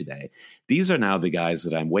match today, these are now the guys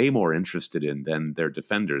that I'm way more interested in than their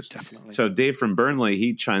defenders. Definitely. So Dave from Burnley,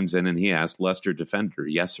 he chimes in and he asked Leicester defender,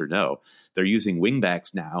 yes or no. They're using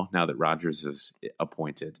wingbacks now that Rodgers is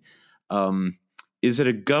appointed. Is it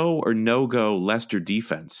a go or no-go Leicester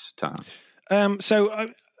defense, Tom? So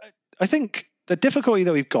I think the difficulty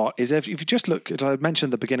that we've got is if you just look at, I mentioned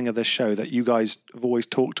at the beginning of this show that you guys have always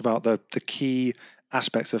talked about the key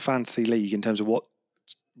aspects of fantasy league in terms of what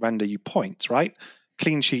render you points, right?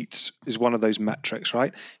 Clean sheets is one of those metrics,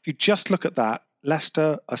 right? If you just look at that,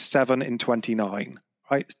 Leicester are 7 in 29,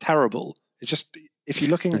 right? It's terrible. It's just, if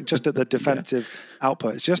you're looking at just at the defensive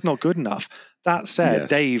output, it's just not good enough. That said,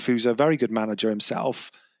 Dave, who's a very good manager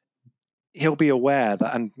himself, he'll be aware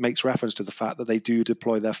that, and makes reference to the fact that they do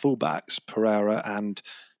deploy their fullbacks, Pereira and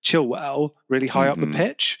Chilwell, really high up the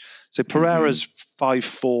pitch. So Pereira's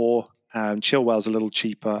 5.4, and Chilwell's a little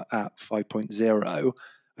cheaper at 5.0.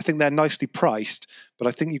 I think they're nicely priced, but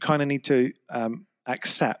I think you kind of need to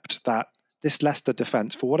accept that this Leicester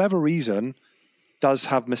defence, for whatever reason, does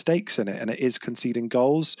have mistakes in it, and it is conceding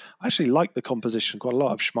goals. I actually like the composition quite a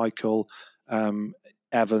lot of Schmeichel,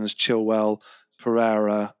 Evans, Chilwell,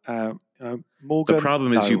 Pereira, Morgan. The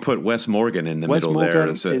problem is you put Wes Morgan in the middle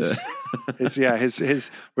Morgan there.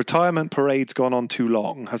 His retirement parade's gone on too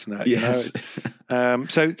long, hasn't it? Yes.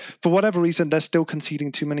 So for whatever reason, they're still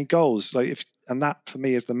conceding too many goals. And that for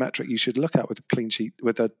me is the metric you should look at with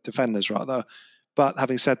the defenders rather. But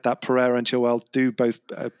having said that, Pereira and Chilwell do both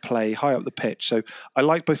play high up the pitch. So I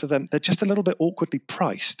like both of them. They're just a little bit awkwardly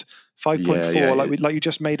priced. 5.4, like you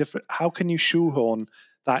just made it. How can you shoehorn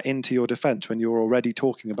that into your defence when you're already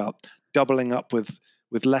talking about doubling up with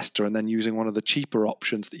Leicester and then using one of the cheaper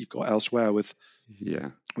options that you've got elsewhere with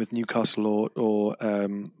Newcastle or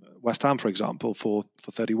West Ham, for example, for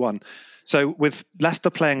 31. So with Leicester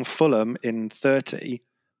playing Fulham in 30,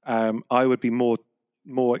 I would be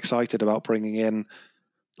more excited about bringing in,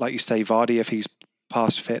 like you say, Vardy if he's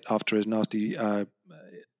past fit after his nasty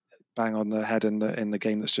bang on the head in the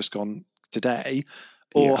game that's just gone today.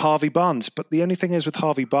 Or Harvey Barnes. But the only thing is with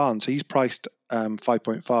Harvey Barnes, he's priced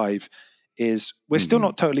 5.5, is we're still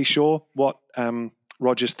not totally sure what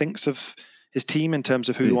Rodgers thinks of his team in terms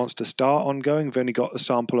of who he wants to start ongoing. We've only got a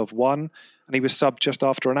sample of one, and he was subbed just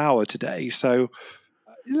after an hour today. So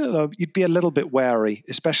you'd be a little bit wary,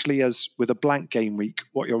 especially as with a blank game week,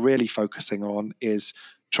 what you're really focusing on is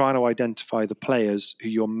trying to identify the players who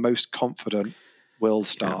you're most confident will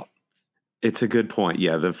start. It's a good point.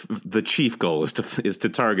 Yeah, the chief goal is to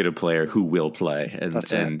target a player who will play,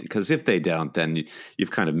 and because if they don't, then you've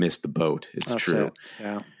kind of missed the boat. That's true.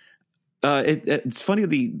 Yeah. It's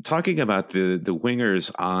funny talking about the wingers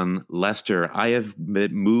on Leicester. I have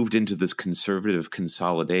moved into this conservative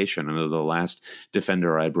consolidation. I know the last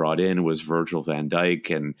defender I brought in was Virgil van Dijk,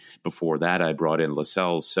 and before that I brought in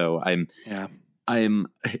Lascelles. So I'm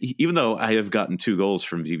even though I have gotten 2 goals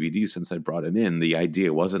from VVD since I brought him in, the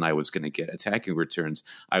idea wasn't I was going to get attacking returns.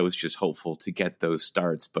 I was just hopeful to get those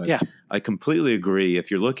starts. But I completely agree.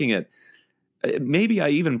 If you're looking at, maybe I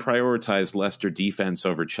even prioritized Leicester defense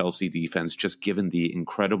over Chelsea defense, just given the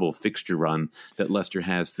incredible fixture run that Leicester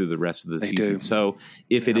has through the rest of the season. So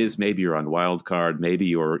if it is, maybe you're on wild card, maybe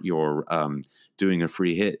you're doing a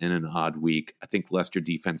free hit in an odd week. I think Leicester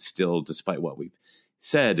defense still, despite what we've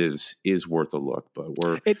said, is worth a look. But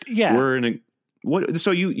we're in a what? So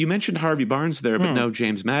you mentioned Harvey Barnes there, but no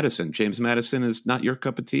James Maddison. James Maddison is not your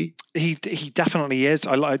cup of tea. He definitely is.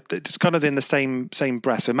 I like it's kind of in the same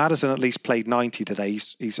breath. So Maddison at least played 90 today.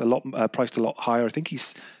 He's a lot priced a lot higher. I think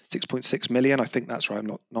he's 6.6 million. I think that's right.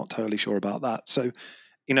 I'm not totally sure about that. So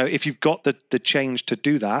if you've got the change to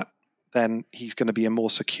do that, then he's going to be a more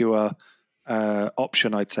secure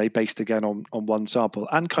option, I'd say, based again on one sample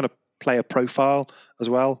and kind of player profile as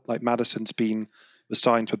well. Like Maddison's was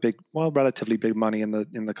signed for relatively big money in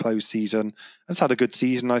the closed season. And it's had a good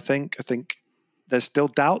season, I think. I think there's still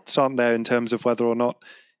doubts, aren't there, in terms of whether or not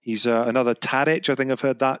he's another Tadic. I think I've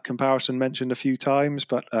heard that comparison mentioned a few times,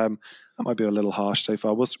 but that might be a little harsh so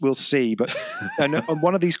far. We'll see. But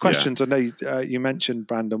one of these questions I know you mentioned,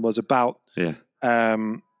 Brandon, was about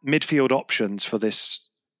midfield options for this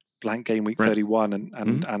blank game week 31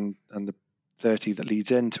 and the 30 that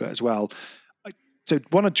leads into it as well. So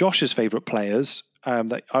one of Josh's favourite players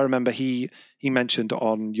that I remember he mentioned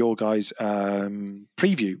on your guys'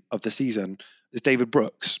 preview of the season is David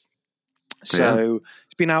Brooks. So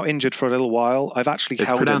he's been out injured for a little while. I've actually held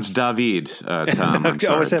him. It's pronounced David, Tom. I'm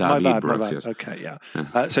sorry. Is it? David my bad. Brooks, yes. Okay,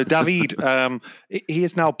 yeah. So David, he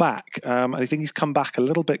is now back. I think he's come back a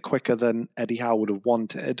little bit quicker than Eddie Howe would have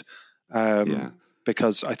wanted.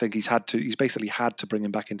 Because I think he's basically had to bring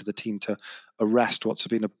him back into the team to arrest what's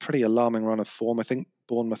been a pretty alarming run of form. I think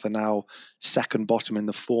Bournemouth are now second bottom in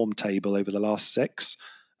the form table over the last 6.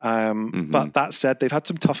 But that said, they've had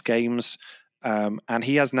some tough games. And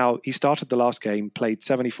he started the last game, played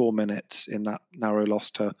 74 minutes in that narrow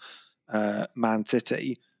loss to Man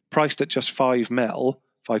City, priced at just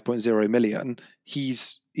 5.0 million.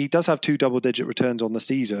 He does have 2 double-digit returns on the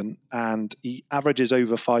season, and he averages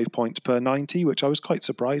over 5 points per 90, which I was quite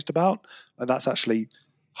surprised about. And that's actually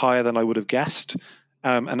higher than I would have guessed.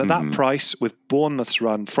 And at that price, with Bournemouth's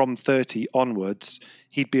run from 30 onwards,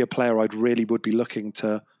 he'd be a player I would be looking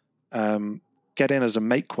to get in as a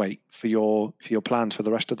make weight for your plans for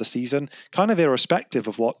the rest of the season, kind of irrespective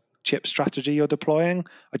of what chip strategy you're deploying.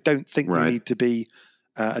 I don't think you need to be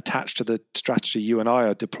attached to the strategy you and I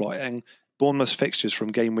are deploying. Bournemouth's fixtures from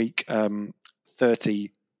game week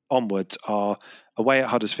 30 onwards are away at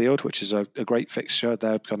Huddersfield, which is a great fixture.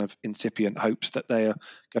 They're kind of incipient hopes that they are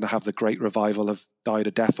going to have the great revival have died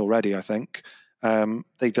a death already, I think.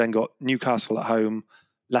 They've then got Newcastle at home,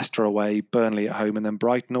 Leicester away, Burnley at home, and then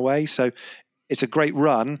Brighton away. So it's a great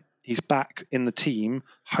run. He's back in the team.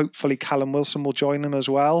 Hopefully Callum Wilson will join him as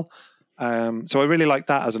well. So I really like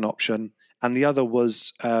that as an option. And the other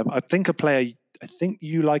was, I think a player, I think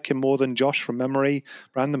you like him more than Josh from memory,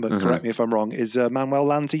 Brandon, but correct me if I'm wrong, is Manuel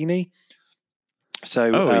Lanzini.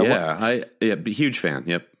 So, be huge fan.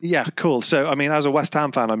 Yep. Yeah, cool. So, I mean, as a West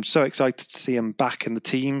Ham fan, I'm so excited to see him back in the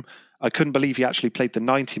team. I couldn't believe he actually played the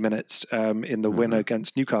 90 minutes in the win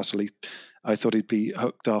against Newcastle. I thought he'd be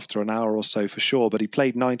hooked after an hour or so for sure, but he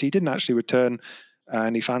played 90. He didn't actually return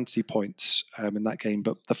any fantasy points in that game.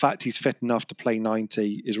 But the fact he's fit enough to play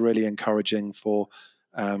 90 is really encouraging for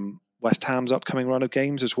West Ham's upcoming run of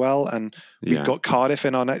games as well. And we've got Cardiff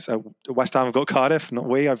in our next... West Ham have got Cardiff, not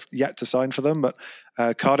we. I've yet to sign for them, but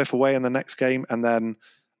Cardiff away in the next game, and then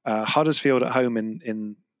Huddersfield at home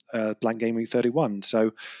in blank game week 31.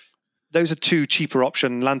 So those are 2 cheaper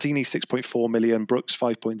options. Lanzini 6.4 million, Brooks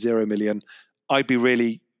 5.0 million. I'd be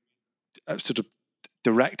really sort of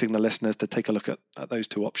directing the listeners to take a look at those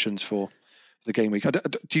 2 options for the game week.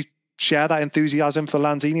 Do you share that enthusiasm for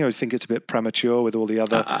Lanzini, or do you think it's a bit premature with all the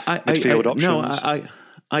other midfield options? No,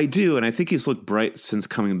 I do, and I think he's looked bright since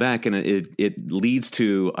coming back, and it leads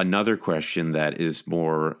to another question that is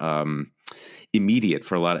more immediate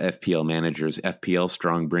for a lot of FPL managers. FPL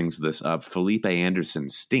Strong brings this up. Felipe Anderson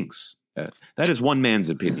stinks. That is one man's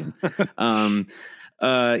opinion.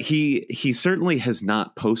 He certainly has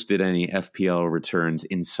not posted any FPL returns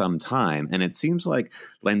in some time, and it seems like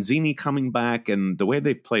Lanzini coming back and the way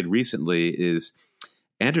they've played recently is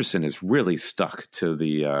Anderson is really stuck to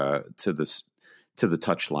the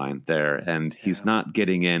touchline there, and he's not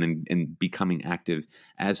getting in and becoming active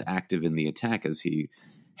in the attack as he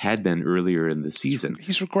had been earlier in the season.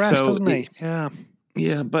 He's regressed, hasn't he? Yeah.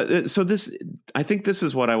 Yeah, but I think this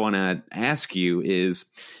is what I want to ask you is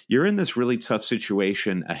you're in this really tough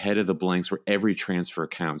situation ahead of the blanks where every transfer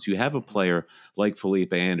counts. You have a player like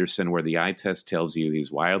Felipe Anderson where the eye test tells you he's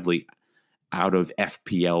wildly out of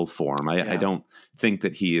FPL form. I don't think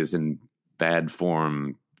that he is in bad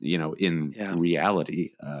form, in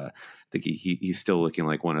reality. I think he's still looking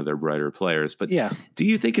like one of their brighter players. But do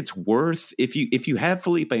you think it's worth, if you have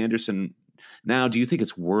Felipe Anderson now, do you think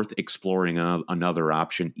it's worth exploring another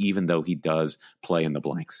option, even though he does play in the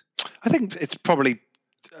blanks? I think it's probably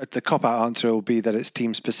the cop-out answer will be that it's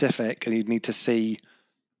team-specific, and you'd need to see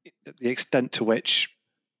the extent to which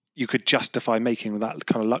you could justify making that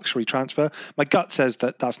kind of luxury transfer. My gut says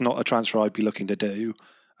that that's not a transfer I'd be looking to do.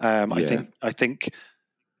 I think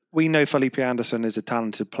we know Felipe Anderson is a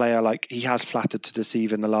talented player. Like, he has flattered to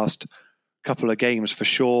deceive in the last couple of games for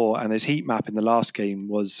sure, and his heat map in the last game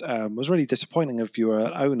was really disappointing if you were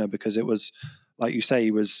an owner, because it was, like you say,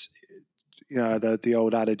 he was, the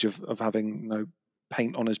old adage of having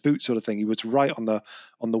paint on his boot sort of thing. He was right on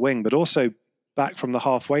the wing, but also back from the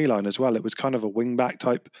halfway line as well. It was kind of a wing back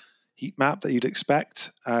type heat map that you'd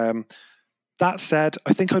expect. That said,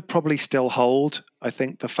 I think I'd probably still hold. I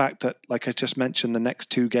think the fact that, like I just mentioned, the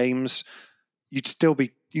next 2 games, you'd still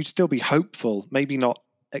be hopeful, maybe not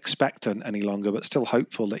expectant any longer, but still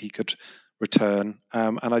hopeful that he could return.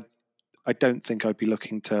 And I don't think I'd be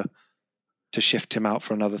looking to shift him out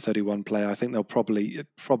for another 31 player. I think they'll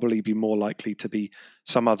probably be more likely to be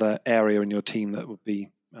some other area in your team that would be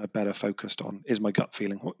better focused on, is my gut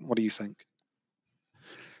feeling. What do you think?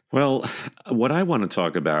 Well, what I want to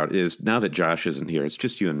talk about is, now that Josh isn't here, it's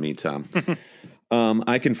just you and me, Tom.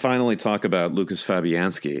 I can finally talk about Lucas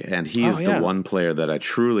Fabianski, and he is the one player that I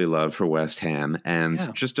truly love for West Ham,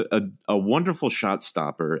 and just a wonderful shot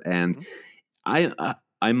stopper. And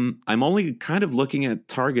I'm only kind of looking at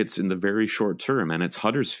targets in the very short term, and it's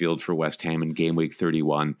Huddersfield for West Ham in game week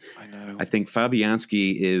 31. I know. I think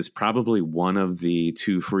Fabianski is probably one of the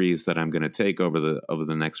 2 frees that I'm going to take over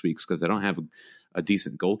the next weeks, because I don't have a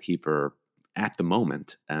decent goalkeeper at the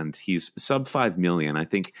moment, and he's sub 5 million. I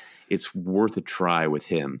think it's worth a try with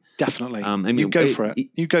him. Definitely. You go for it.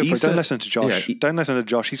 You go for it. Don't listen to Josh. Don't listen to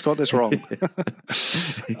Josh. He's got this wrong.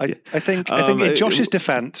 I think in Josh's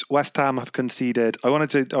defense, West Ham have conceded. I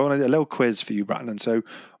wanted a little quiz for you, Brandon. So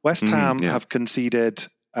West Ham have conceded.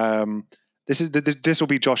 This will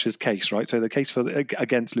be Josh's case, right? So the case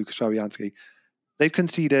against Lucas Fabianski, they've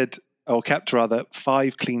conceded, or kept rather,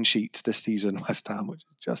 5 clean sheets this season, West Ham, which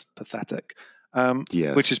is just pathetic.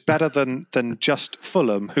 Which is better than just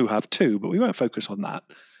Fulham, who have 2, but we won't focus on that.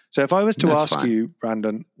 So if I was to ask you,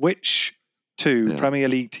 Brandon, which 2 Premier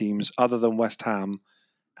League teams other than West Ham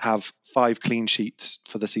have 5 clean sheets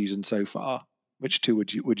for the season so far, which 2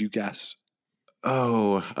 would you guess?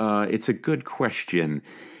 It's a good question.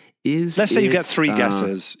 Let's say you get 3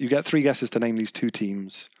 guesses. You get 3 guesses to name these 2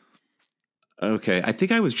 teams. Okay, I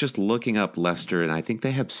think I was just looking up Leicester, and I think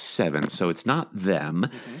they have 7, so it's not them.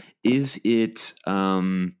 Mm-hmm. Is it?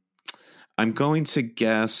 I'm going to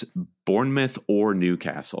guess Bournemouth or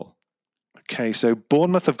Newcastle. Okay, so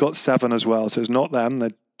Bournemouth have got 7 as well, so it's not them.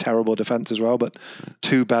 They're terrible defense as well, but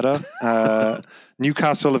 2 better.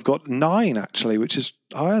 Newcastle have got 9 actually, which is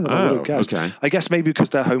higher than I would have guessed. Okay. I guess maybe because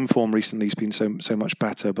their home form recently has been so much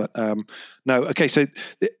better. But no, okay. So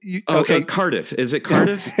Cardiff, is it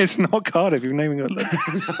Cardiff? It's not Cardiff. You're naming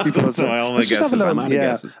it. So I only guesses. I'm out of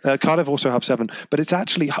guesses. Cardiff also have 7, but it's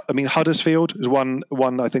actually. I mean, Huddersfield is one.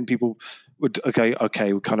 I think people would would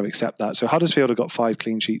kind of accept that. So Huddersfield have got 5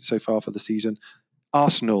 clean sheets so far for the season.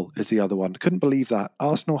 Arsenal is the other one. Couldn't believe that.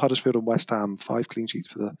 Arsenal, Huddersfield, and West Ham, 5 clean sheets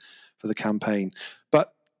for the campaign.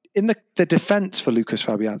 But in the defence for Lucas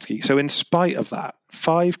Fabianski, so in spite of that,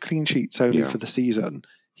 5 clean sheets only for the season,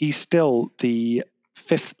 he's still the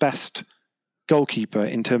 5th best goalkeeper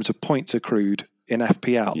in terms of points accrued in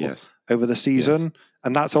FPL over the season.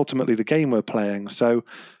 And that's ultimately the game we're playing. So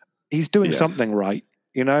he's doing something right,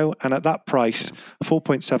 and at that price,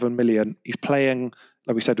 4.7 million, he's playing.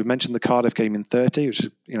 Like we said, we mentioned the Cardiff game in 30, which is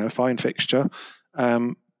a fine fixture.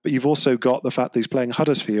 But you've also got the fact that he's playing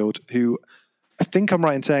Huddersfield, who I think I'm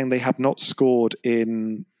right in saying they have not scored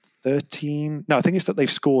in 13. No, I think it's that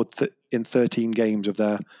they've scored in 13 games of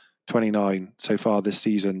their 29 so far this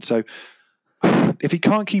season. So if he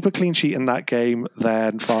can't keep a clean sheet in that game,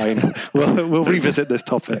 then fine. We'll revisit this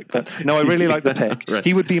topic. But no, I really like the pick. Right.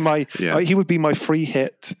 He would be my free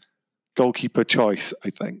hit goalkeeper choice. I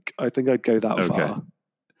think I'd go that far.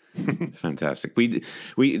 Fantastic. We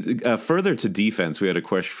further to defense, we had a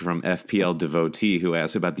question from FPL Devotee who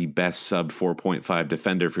asked about the best sub 4.5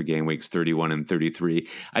 defender for game weeks 31 and 33.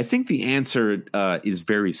 I think the answer is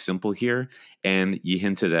very simple here, and you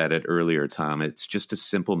hinted at it earlier, Tom. It's just a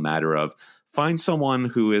simple matter of find someone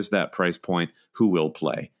who is that price point who will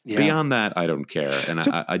play. Yeah. Beyond that, I don't care. And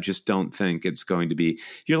I just don't think it's going to be.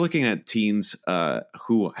 You're looking at teams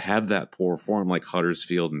who have that poor form like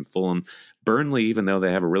Huddersfield and Fulham. Burnley, even though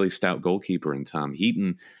they have a really stout goalkeeper in Tom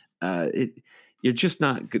Heaton,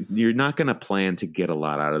 you're not going to plan to get a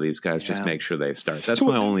lot out of these guys. Just make sure they start. That's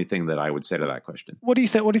my only thing that I would say to that question. What do you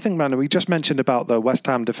think, Brandon? We just mentioned about the West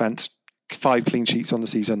Ham defense, 5 clean sheets on the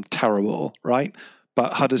season, terrible, right?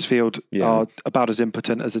 But Huddersfield are about as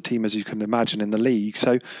impotent as a team as you can imagine in the league.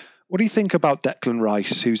 So what do you think about Declan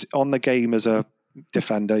Rice, who's on the game as a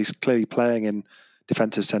defender? He's clearly playing in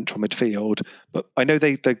defensive central midfield. But I know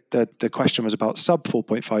the question was about sub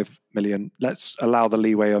 4.5 million. Let's allow the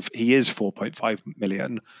leeway of he is 4.5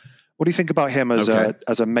 million. What do you think about him as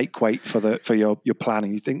a make weight for your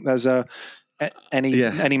planning? You think there's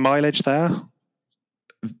any mileage there?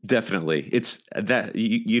 Definitely, it's that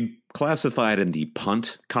you'd classify it in the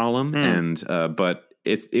punt column, and but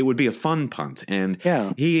it would be a fun punt, and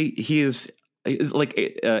he is. Like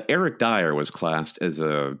Eric Dyer was classed as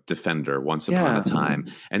a defender once upon a time,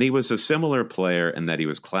 and he was a similar player in that he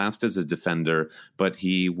was classed as a defender, but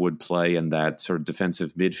he would play in that sort of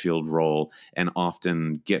defensive midfield role and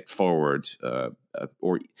often get forward,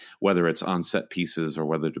 or whether it's on set pieces or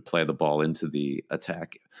whether to play the ball into the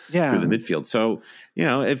attack through the midfield. So,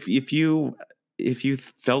 if you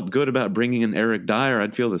felt good about bringing in Eric Dyer,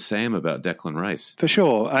 I'd feel the same about Declan Rice. For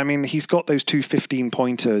sure. I mean, he's got those 2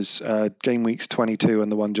 15-pointers, game weeks 22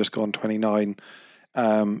 and the one just gone 29.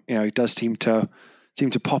 He does seem to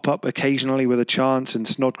pop up occasionally with a chance, and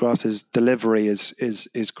Snodgrass's delivery is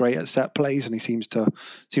great at set plays, and he seems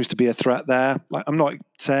to be a threat there. Like, I'm not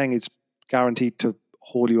saying he's guaranteed to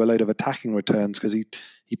haul you a load of attacking returns because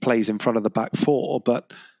he plays in front of the back four,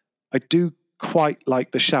 but I do quite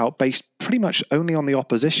like the shout based pretty much only on the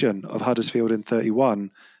opposition of Huddersfield in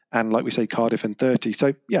 31 and, like we say, Cardiff in 30.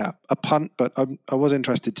 So yeah, a punt, but I was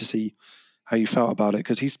interested to see how you felt about it,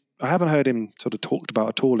 because I haven't heard him sort of talked about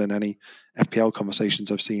at all in any FPL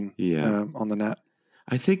conversations I've seen on the net.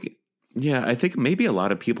 I think maybe a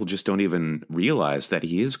lot of people just don't even realize that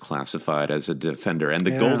he is classified as a defender. And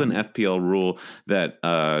the golden FPL rule that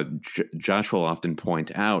Josh will often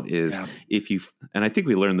point out is and I think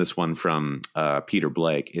we learned this one from Peter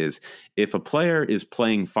Blake, is if a player is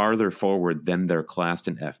playing farther forward than they're classed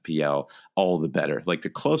in FPL, all the better. Like, the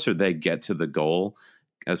closer they get to the goal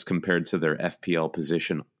as compared to their FPL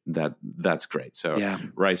position, that's great. So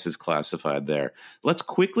Rice is classified there. Let's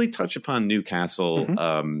quickly touch upon Newcastle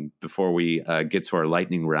before we get to our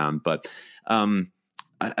lightning round. But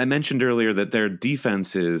I mentioned earlier that their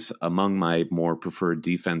defense is among my more preferred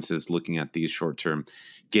defenses looking at these short-term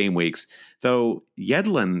game weeks, though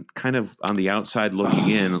Yedlin kind of on the outside looking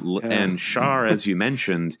in, and Schär, as you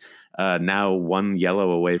mentioned, now 1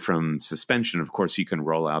 yellow away from suspension. Of course, you can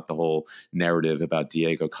roll out the whole narrative about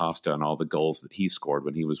Diego Costa and all the goals that he scored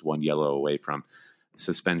when he was 1 yellow away from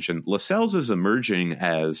suspension. Lascelles is emerging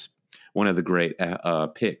as one of the great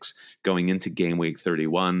picks going into game week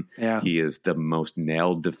 31. He is the most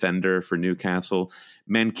nailed defender for Newcastle.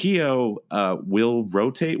 Manquillo will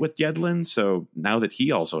rotate with Yedlin, so now that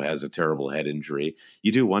he also has a terrible head injury,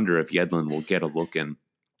 you do wonder if Yedlin will get a look in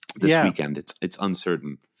this weekend. It's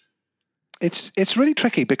uncertain. It's really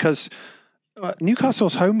tricky because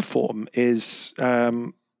Newcastle's home form is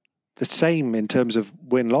the same in terms of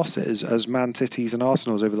win-losses as Man City's and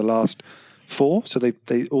Arsenal's over the last 4. So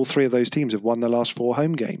they all 3 of those teams have won their last 4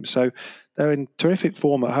 home games. So they're in terrific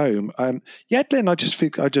form at home. Yedlin,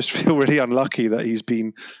 I just feel really unlucky that he's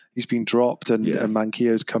been dropped and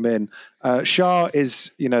Manquillo's come in. Schär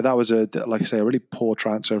is, that was like I say, a really poor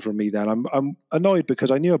transfer from me. Then I'm annoyed because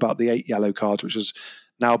I knew about the 8 yellow cards, which has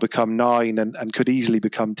now become 9 and could easily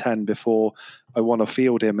become 10 before I want to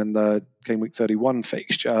field him in the game week 31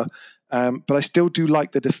 fixture. But I still do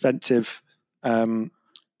like the defensive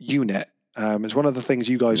unit. It's one of the things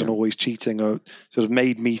you guys on Always Cheating sort of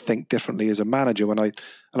made me think differently as a manager and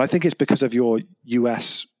I think it's because of your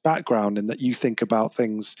US background in that you think about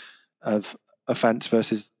things of offense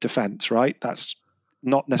versus defense, right? That's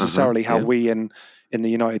not necessarily how we in the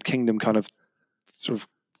United Kingdom kind of sort of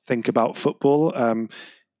think about football.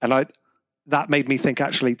 That made me think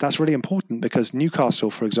actually that's really important, because Newcastle,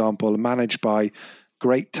 for example, are managed by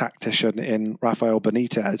great tactician in Rafael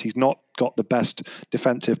Benitez. He's not got the best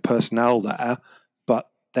defensive personnel there, but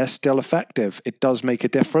they're still effective. It does make a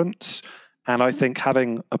difference. And I think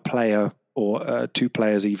having a player or 2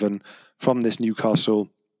 players even from this Newcastle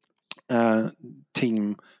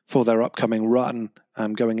team for their upcoming run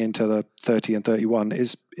going into the 30 and 31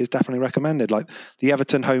 is definitely recommended. Like the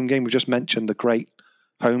Everton home game, we just mentioned the great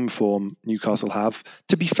home form Newcastle have.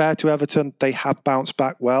 To be fair to Everton, they have bounced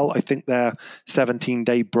back well. I think their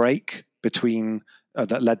 17-day break between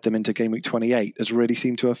that led them into game week 28 has really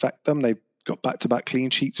seemed to affect them. They've got back-to-back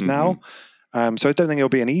clean sheets now. So I don't think it'll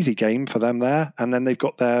be an easy game for them there. And then they've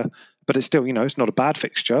got but it's still, it's not a bad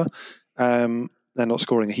fixture. They're not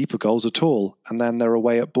scoring a heap of goals at all. And then they're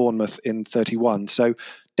away at Bournemouth in 31. So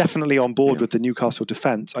definitely on board with the Newcastle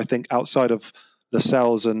defence. I think outside of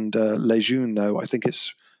Lascelles and Lejeune, though, I think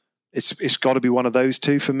it's got to be one of those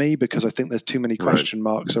 2 for me, because I think there's too many question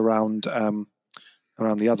marks around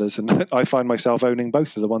the others, and I find myself owning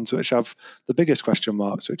both of the ones which have the biggest question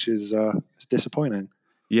marks, which is disappointing.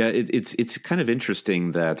 Yeah, it's kind of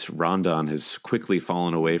interesting that Rondon has quickly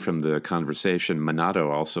fallen away from the conversation. Minato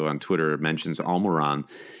also on Twitter mentions Almiron,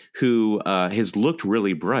 who has looked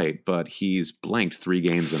really bright, but he's blanked 3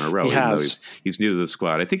 games in a row, even though he's new to the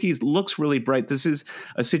squad. I think he looks really bright. This is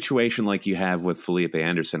a situation like you have with Felipe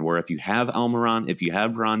Anderson, where if you have Almiron, if you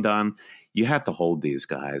have Rondon, you have to hold these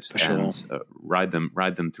guys and ride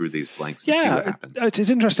them through these blanks and see what happens. It's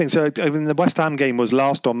interesting. So, I mean, the West Ham game was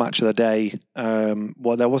last on Match of the Day.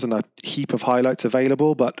 Well, there wasn't a heap of highlights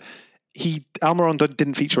available, but Almiron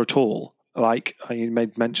didn't feature at all. Like you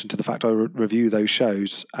made mention to the fact I review those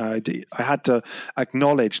shows. I had to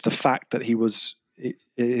acknowledge the fact that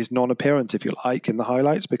his non-appearance, if you like, in the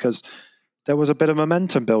highlights, because there was a bit of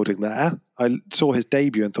momentum building there. I saw his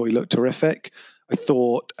debut and thought he looked terrific. I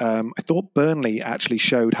thought Burnley actually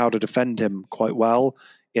showed how to defend him quite well,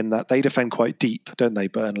 in that they defend quite deep, don't they,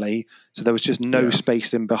 Burnley? So there was just no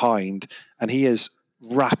space in behind, and he is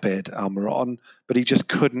rapid, Almiron, but he just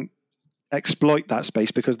couldn't exploit that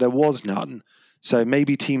space because there was none. So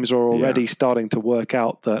maybe teams are already starting to work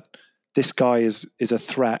out that this guy is a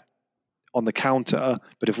threat on the counter,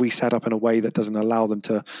 but if we set up in a way that doesn't allow them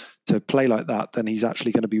to play like that, then he's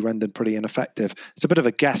actually going to be rendered pretty ineffective. It's a bit of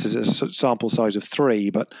a guess as a sample size of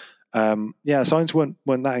 3, but signs weren't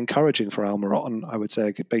that encouraging for Almiron, I would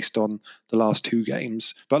say, based on the last 2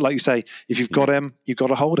 games. But like you say, if you've got him, you've got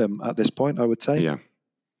to hold him at this point, I would say.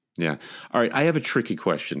 Yeah. All right. I have a tricky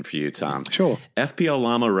question for you, Tom. Sure. FPL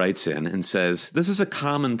Llama writes in and says, this is a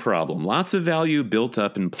common problem. Lots of value built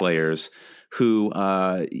up in players who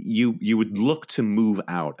you would look to move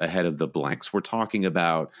out ahead of the blanks. We're talking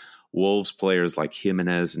about Wolves players like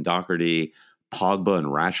Jimenez and Doherty, Pogba and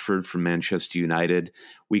Rashford from Manchester United.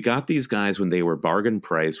 We got these guys when they were bargain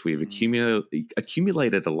price. We've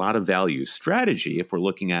accumulated a lot of value. Strategy, if we're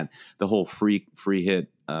looking at the whole free hit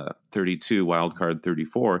 32, wildcard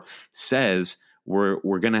 34, says we're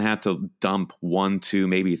going to have to dump 1, 2,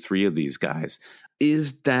 maybe 3 of these guys.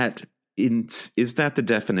 Is that the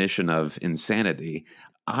definition of insanity?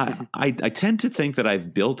 I tend to think that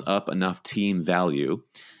I've built up enough team value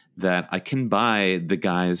that I can buy the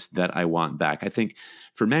guys that I want back. I think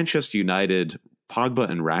for Manchester United, Pogba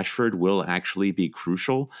and Rashford will actually be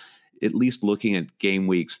crucial, at least looking at game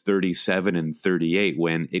weeks 37 and 38,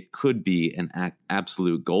 when it could be an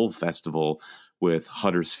absolute goal festival with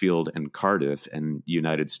Huddersfield and Cardiff, and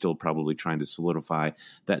United still probably trying to solidify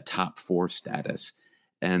that top 4 status.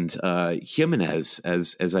 And Jimenez,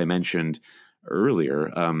 as I mentioned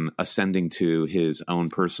earlier, ascending to his own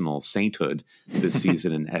personal sainthood this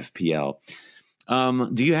season in FPL.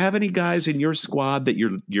 Do you have any guys in your squad that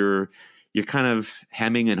you're kind of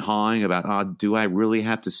hemming and hawing about? Do I really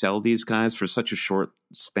have to sell these guys for such a short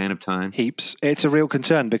span of time? Heaps. It's a real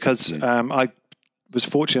concern because I was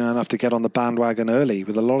fortunate enough to get on the bandwagon early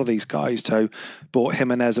with a lot of these guys. So bought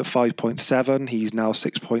Jimenez at 5.7. He's now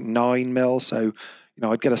 6.9 mil. So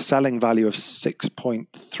I'd get a selling value of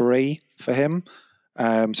 6.3 for him.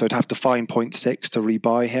 So I'd have to find 0.6 to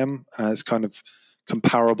rebuy him. It's kind of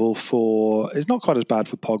comparable it's not quite as bad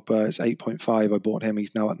for Pogba. It's 8.5. I bought him.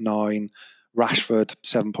 He's now at 9. Rashford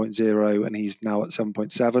 7.0 and he's now at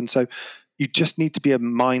 7.7. So you just need to be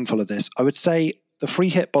mindful of this. I would say the free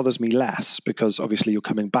hit bothers me less because obviously you're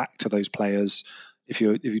coming back to those players if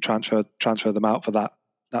you transfer them out for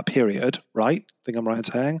that period, right? I think I'm right in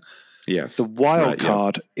saying. Yes. The wild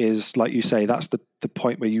card is, like you say, that's the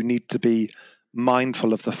point where you need to be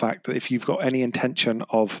mindful of the fact that if you've got any intention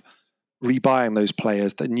of rebuying those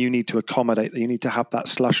players, then you need to accommodate, you need to have that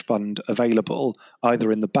slush fund available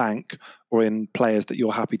either in the bank or in players that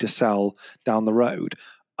you're happy to sell down the road.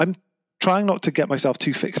 I'm trying not to get myself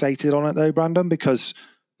too fixated on it though, Brandon, because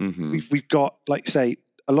we've got, like say,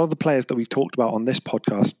 a lot of the players that we've talked about on this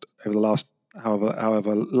podcast over the last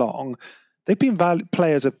however long, they've been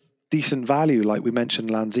players of decent value. Like we mentioned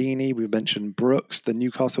Lanzini, we mentioned Brooks, the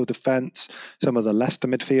Newcastle defence, some of the Leicester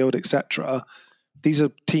midfield, etc. These are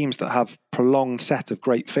teams that have prolonged set of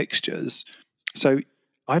great fixtures. So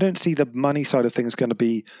I don't see the money side of things going to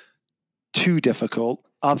be too difficult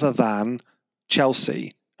other than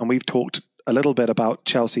Chelsea. And we've talked a little bit about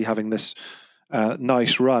Chelsea having this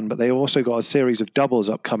nice run, but they also got a series of doubles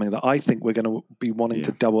upcoming that I think we're going to be wanting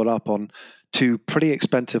to double up on 2 pretty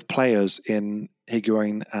expensive players in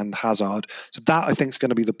Higuain and Hazard. So that I think is going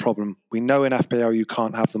to be the problem. We know in FPL you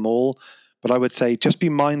can't have them all, but I would say just be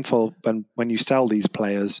mindful when you sell these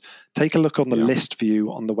players. Take a look on the list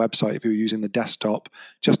view on the website if you're using the desktop,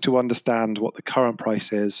 just to understand what the current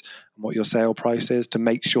price is and what your sale price is, to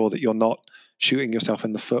make sure that you're not shooting yourself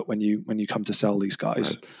in the foot when you come to sell these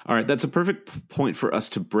guys. Right. All right, that's a perfect point for us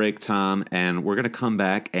to break, Tom, and we're going to come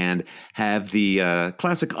back and have the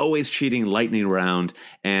classic always cheating lightning round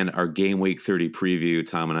and our game week 30 preview.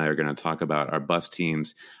 Tom and I are going to talk about our bust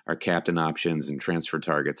teams, our captain options, and transfer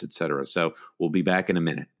targets, etc. So we'll be back in a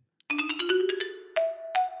minute.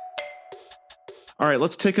 All right,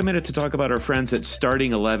 let's take a minute to talk about our friends at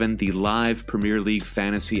Starting 11, the live Premier League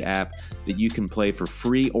fantasy app that you can play for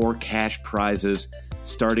free or cash prizes.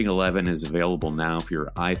 Starting 11 is available now for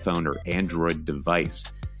your iPhone or Android device.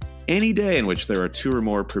 Any day in which there are 2 or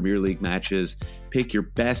more Premier League matches, pick your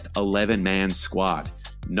best 11-man squad.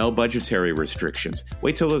 No budgetary restrictions.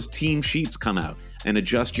 Wait till those team sheets come out and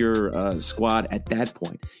adjust your squad at that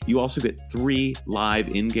point. You also get 3 live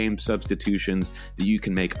in-game substitutions that you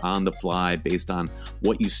can make on the fly based on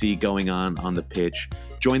what you see going on the pitch.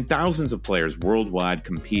 Join thousands of players worldwide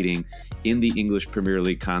competing in the English Premier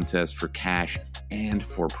League contest for cash and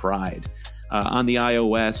for pride. On the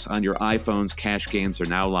iOS, on your iPhones, cash games are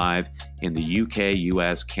now live in the UK,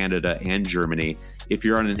 US, Canada, and Germany. If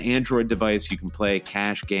you're on an Android device, you can play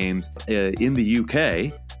cash games in the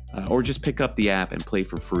UK, or just pick up the app and play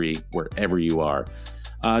for free wherever you are.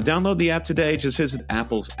 Download the app today. Just visit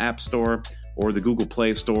Apple's App Store or the Google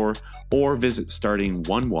Play Store, or visit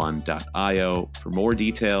starting11.io for more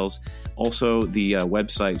details. Also, the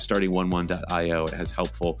website starting11.io, it has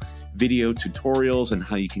helpful video tutorials and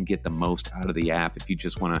how you can get the most out of the app. If you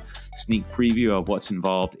just want a sneak preview of what's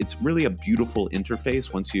involved, it's really a beautiful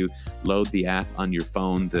interface. Once you load the app on your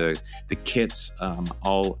phone, the kits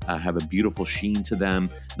all have a beautiful sheen to them,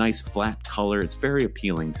 nice flat color. It's very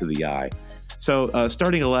appealing to the eye. So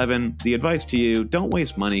Starting 11, the advice to you, don't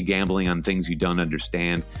waste money gambling on things you don't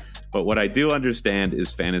understand. But what I do understand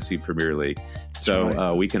is Fantasy Premier League.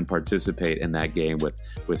 So we can participate in that game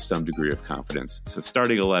with some degree of confidence. So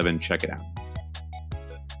Starting 11, check it out.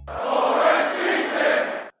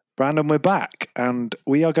 Brandon, we're back, and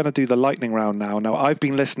we are going to do the lightning round now. Now, I've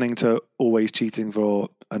been listening to Always Cheating for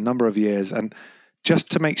a number of years, and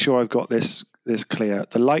just to make sure I've got this clear,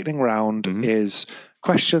 the lightning round is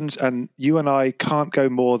questions, and you and I can't go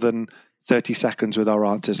more than 30 seconds with our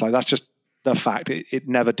answers. Like, that's just the fact. It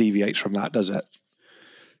never deviates from that, does it?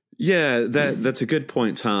 Yeah, that's a good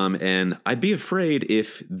point, Tom. And I'd be afraid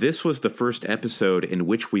if this was the first episode in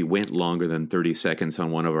which we went longer than 30 seconds on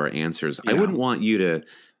one of our answers. Yeah. I wouldn't want you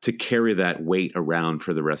to carry that weight around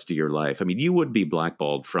for the rest of your life. I mean, you would be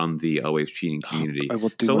blackballed from the Always Cheating community. I will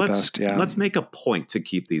do my best, yeah. Let's make a point to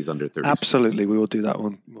keep these under 30 Absolutely, seconds. We will do that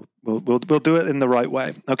one. We'll do it in the right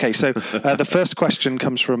way. Okay, so the first question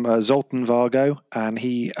comes from Zoltan Vargo, and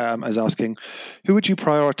he is asking, who would you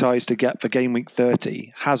prioritize to get for game week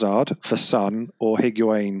 30? Hazard for Son or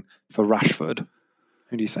Higuain for Rashford?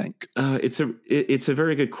 Who do you think? It's a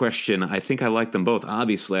very good question. I think I like them both.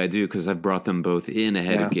 Obviously, I do, because I've brought them both in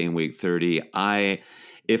ahead of game week 30.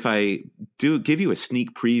 If I do give you a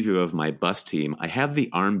sneak preview of my bust team, I have the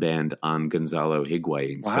armband on Gonzalo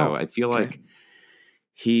Higuain. Wow. So I feel like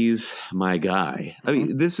he's my guy. I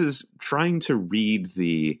mean, this is trying to read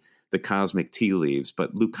the cosmic tea leaves,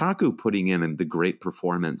 but Lukaku putting in the great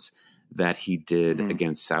performance that he did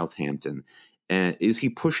against Southampton. And is he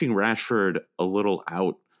pushing Rashford a little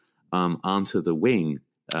out onto the wing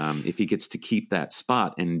if he gets to keep that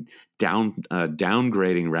spot and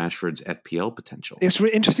downgrading Rashford's FPL potential? It's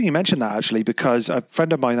really interesting you mentioned that, actually, because a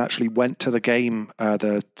friend of mine actually went to the game,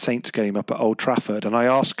 the Saints game up at Old Trafford, and I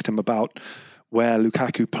asked him about where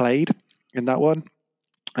Lukaku played in that one.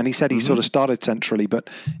 And he said he sort of started centrally, but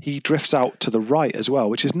he drifts out to the right as well,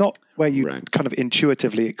 which is not where you kind of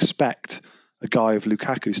intuitively expect a guy of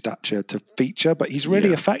Lukaku's stature to feature, but he's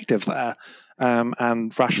really effective there.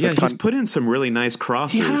 And Rashford, he's put in some really nice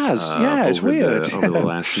crosses. He has, it's weird over the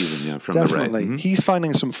last season, from definitely. the right. He's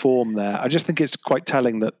finding some form there. I just think it's quite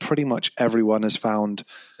telling that pretty much everyone has found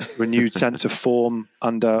renewed sense of form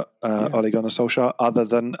under Ole Gunnar Solskjaer, other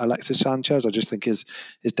than Alexis Sanchez. I just think his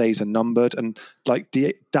days are numbered. And like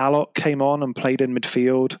Dalot came on and played in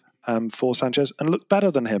midfield for Sanchez and looked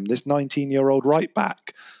better than him. This 19-year-old right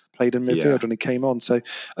back played in midfield when he came on. So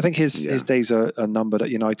I think his days are numbered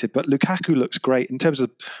at United. But Lukaku looks great in terms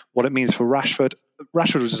of what it means for Rashford.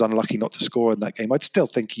 Rashford was just unlucky not to score in that game. I'd still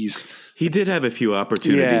think he did have a few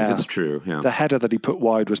opportunities. It's true. Yeah. The header that he put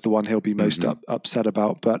wide was the one he'll be most upset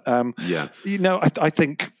about. But I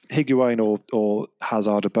think Higuain or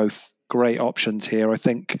Hazard are both great options here. I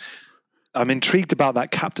think I'm intrigued about that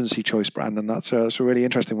captaincy choice, Brandon. That's a really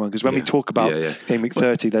interesting one, because when we talk about game week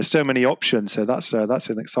 30, there's so many options. So that's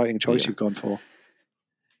an exciting choice you've gone for.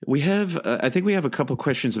 I think we have a couple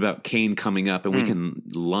questions about Kane coming up, and we can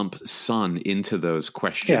lump Son into those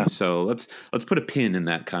questions. Yeah. So let's put a pin in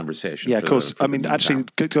that conversation. Yeah, of course. Actually,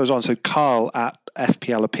 it goes on. So Carl at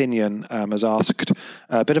FPL Opinion has asked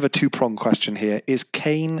a bit of a two-pronged question here: is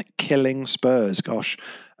Kane killing Spurs? Gosh,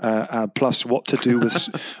 plus what to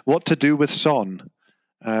do with Son?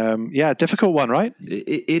 Yeah, difficult one, right?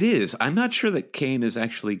 It is. I'm not sure that Kane is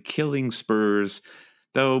actually killing Spurs,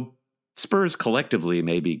 though. Spurs collectively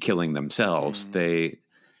may be killing themselves. They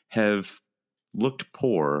have looked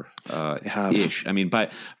poor, ish. I mean,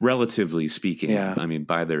 relatively speaking,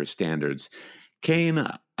 by their standards. Kane,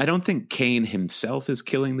 I don't think Kane himself is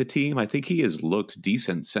killing the team. I think he has looked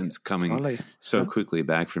decent since coming quickly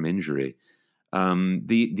back from injury.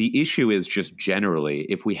 The issue is just generally,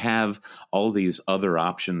 if we have all these other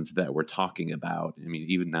options that we're talking about, I mean,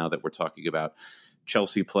 even now that we're talking about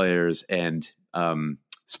Chelsea players and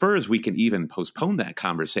Spurs, we can even postpone that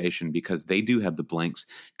conversation because they do have the blanks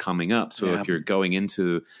coming up. So if you're going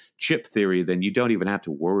into chip theory, then you don't even have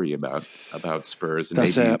to worry about Spurs, and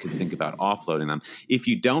maybe you can think about offloading them. If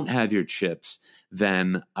you don't have your chips,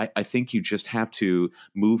 then I think you just have to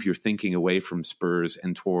move your thinking away from Spurs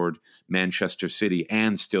and toward Manchester City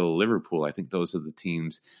and still Liverpool. I think those are the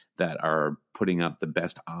teams that are putting up the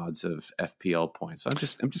best odds of FPL points. So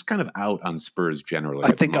I'm just kind of out on Spurs generally.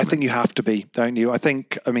 I think you have to be, don't you?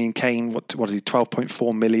 I mean, Kane, what is he,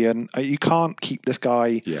 12.4 million? You can't keep this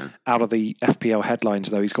guy out of the FPL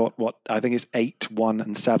headlines, though. He's got I think it's 8, 1,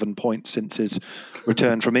 and 7 points since his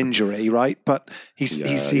return from injury, right? But he's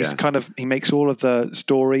kind of, he makes all of the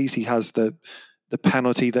stories. He has the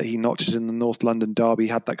penalty that he notches in the North London derby. He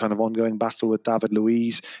had that kind of ongoing battle with David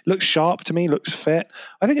Luiz. Looks sharp to me, looks fit.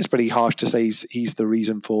 I think it's pretty harsh to say he's the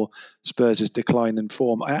reason for Spurs' decline in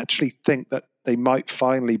form. I actually think that they might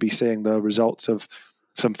finally be seeing the results of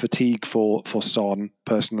some fatigue for Son,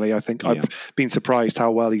 personally. I think I've been surprised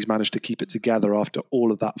how well he's managed to keep it together after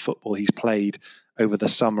all of that football he's played over the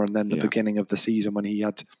summer and then the beginning of the season when he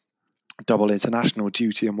had double international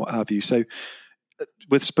duty and what have you. So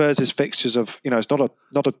with Spurs' fixtures of, it's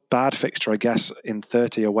not a bad fixture, I guess, in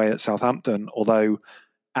 30 away at Southampton, although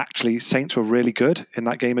actually Saints were really good in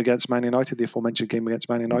that game against Man United, the aforementioned game against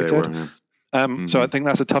Man United. So I think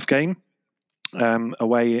that's a tough game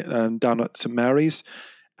away down at St Mary's.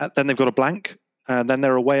 Then they've got a blank, and then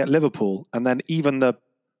they're away at Liverpool, and then even the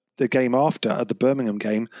game after, at the Birmingham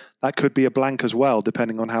game, that could be a blank as well,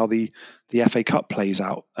 depending on how the FA Cup plays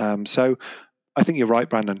out. So I think you're right,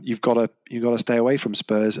 Brandon. You've got to stay away from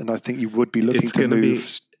Spurs, and I think you would be looking to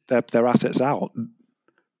move their assets out.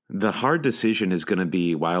 The hard decision is going to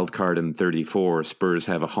be wild card in 34. Spurs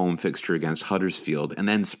have a home fixture against Huddersfield, and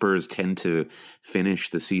then Spurs tend to finish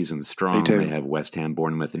the season strong. They have West Ham,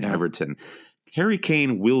 Bournemouth, and Everton. Harry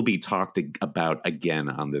Kane will be talked about again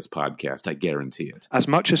on this podcast. I guarantee it. As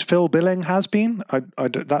much as Phil Billing has been,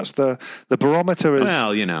 that's the barometer is.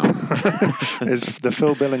 Well, is the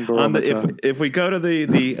Phil Billing barometer. If we go to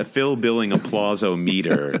the Phil Billing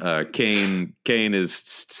applause-o-meter, Kane is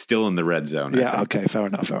still in the red zone. Yeah. Okay. Fair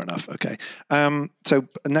enough. Okay. So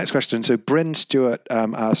next question. So Bryn Stewart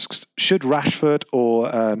asks: should Rashford or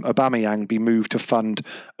Aubameyang be moved to fund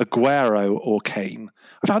Aguero or Kane?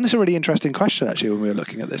 I found this a really interesting question actually when we were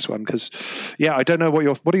looking at this one because, I don't know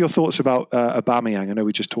what are your thoughts about Aubameyang? I know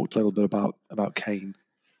we just talked a little bit about Kane.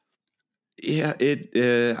 Yeah,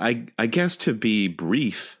 I guess to be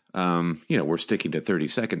brief, we're sticking to 30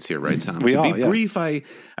 seconds here, right, Tom? Brief, I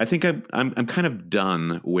think I'm kind of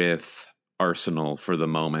done with Arsenal for the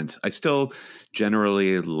moment. I still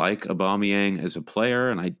generally like Aubameyang as a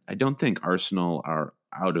player, and I don't think Arsenal are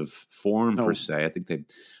out of form per se. I think they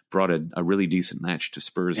brought a really decent match to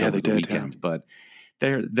Spurs over the weekend, but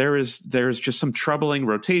there's just some troubling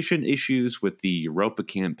rotation issues with the Europa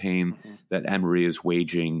campaign that Emery is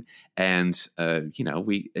waging, and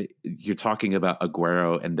you're talking about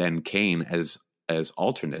Aguero and then Kane as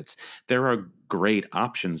alternates. There are great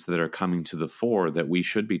options that are coming to the fore that we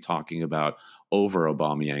should be talking about over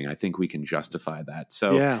Aubameyang. I think we can justify that.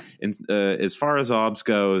 So as far as Obs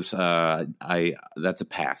goes, that's a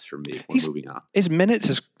pass for me. We're moving on. His minutes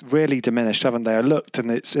has really diminished, haven't they? I looked, and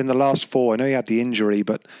it's in the last 4. I know he had the injury,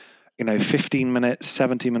 but 15 minutes,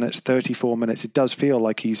 70 minutes, 34 minutes. It does feel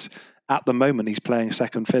like he's playing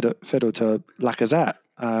second fiddle to Lacazette,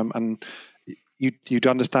 and you'd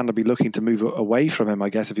understandably looking to move away from him, I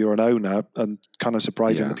guess, if you're an owner, and kind of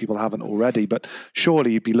surprising that people haven't already. But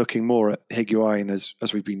surely you'd be looking more at Higuain, as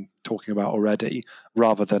we've been talking about already,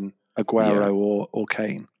 rather than Aguero or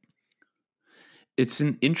Kane. It's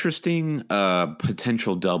an interesting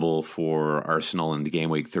potential double for Arsenal in the game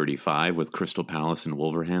week 35 with Crystal Palace and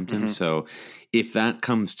Wolverhampton. So if that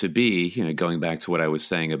comes to be, going back to what I was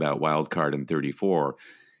saying about wildcard in 34,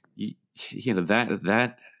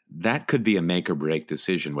 that could be a make or break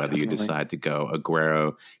decision whether you decide to go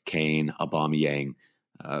Aguero, Kane, Aubameyang.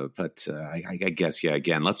 But I guess,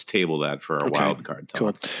 again, let's table that for our wild card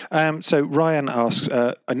talk. Cool. So Ryan asks,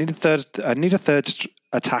 I need a third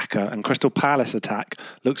attacker, and Crystal Palace attack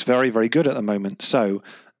looks very, very good at the moment. So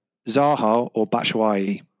Zaha or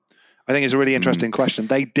Batshuayi? I think it's a really interesting question.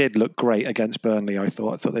 They did look great against Burnley. I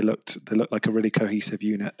thought they looked like a really cohesive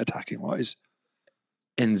unit attacking wise.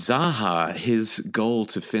 And Zaha, his goal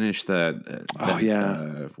to finish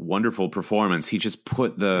that wonderful performance, he just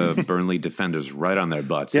put the Burnley defenders right on their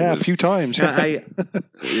butts. Yeah, a few times. I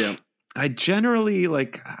generally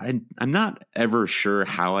I'm not ever sure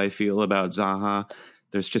how I feel about Zaha.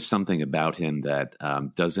 There's just something about him that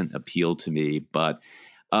doesn't appeal to me. But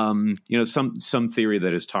some theory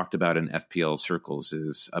that is talked about in FPL circles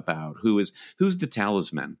is about who's the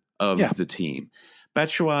talisman of the team.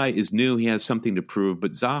 Batshuayi is new. He has something to prove,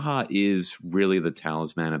 but Zaha is really the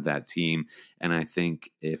talisman of that team. And I think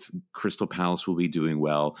if Crystal Palace will be doing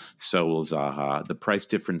well, so will Zaha. The price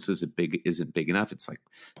difference isn't big enough. It's like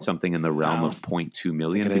something in the realm of 0.2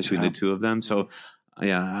 million between the two of them. So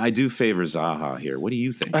I do favor Zaha here. What do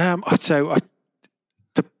you think?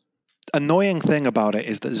 The annoying thing about it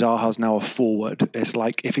is that Zaha's now a forward. It's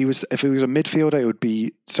like if he was a midfielder, it would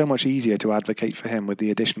be so much easier to advocate for him with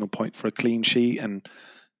the additional point for a clean sheet and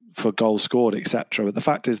for goals scored, etc. But the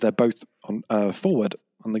fact is they're both on forward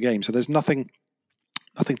on the game, so there's nothing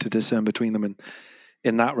to discern between them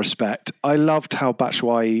in that respect. I loved how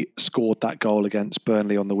Batshuayi scored that goal against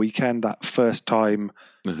Burnley on the weekend. That first time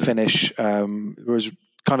finish was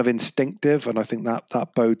kind of instinctive, and I think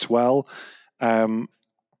that bodes well.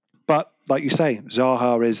 But like you say,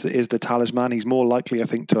 Zaha is the talisman. He's more likely, I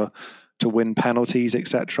think, to win penalties,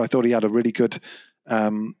 etc. I thought he had a really good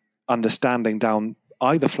understanding down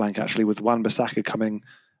either flank, actually, with Wan-Bissaka coming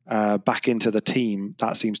back into the team.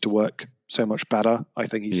 That seems to work so much better. I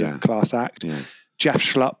think he's a class act. Yeah. Jeff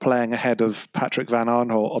Schlupp playing ahead of Patrick Van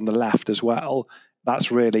Arnholt on the left as well.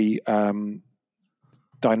 That's really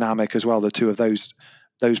dynamic as well. The two of those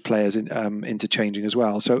players interchanging as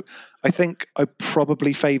well. So I think I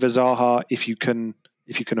probably favour Zaha if you can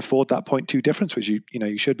afford that 0.2 difference, which you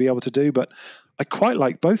should be able to do. But I quite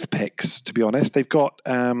like both picks, to be honest. They've got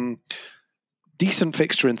decent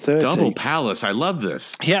fixture in 30. Double Palace. I love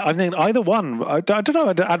this. Yeah, I mean, either one. I don't know.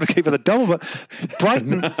 I'd advocate for the double, but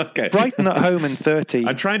Brighton, Brighton at home in 30.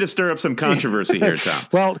 I'm trying to stir up some controversy here, Tom.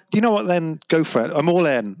 Well, you know what? Then go for it. I'm all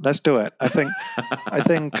in. Let's do it. I think.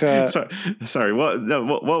 Sorry.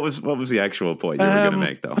 What was the actual point you were going to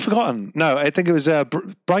make, though? I've forgotten. No, I think it was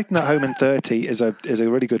Brighton at home in 30 is a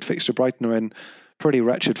really good fixture. Brighton are in pretty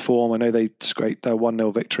wretched form. I know they scraped their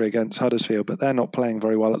 1-0 victory against Huddersfield, but they're not playing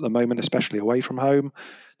very well at the moment, especially away from home.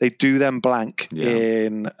 They do them blank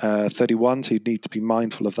in 31, so you need to be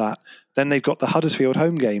mindful of that. Then they've got the Huddersfield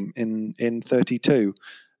home game in 32,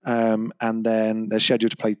 and then they're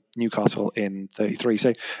scheduled to play Newcastle in 33.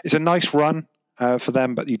 So it's a nice run for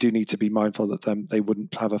them, but you do need to be mindful that they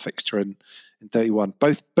wouldn't have a fixture in 31.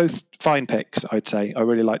 Both fine picks, I'd say. I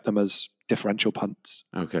really like them as differential punts.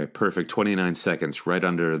 Okay, perfect. 29 seconds, right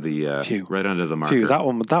under the marker. Phew, that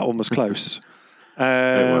one was close.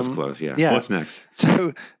 It was close. Yeah. What's next?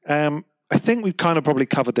 So I think we've kind of probably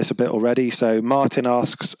covered this a bit already. So Martin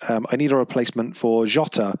asks, I need a replacement for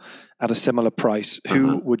Jota at a similar price.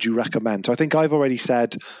 Who would you recommend? So I think I've already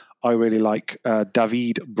said I really like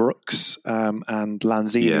David Brooks and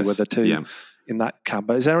Lanzini were the two in that camp.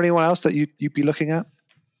 But is there anyone else that you'd be looking at?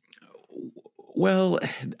 Well,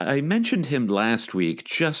 I mentioned him last week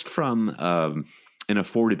just from an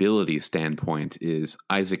affordability standpoint is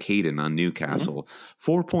Isaac Hayden on Newcastle.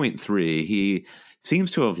 4.3. He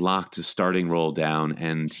seems to have locked his starting role down,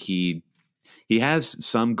 and he has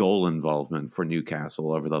some goal involvement for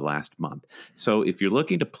Newcastle over the last month. So if you're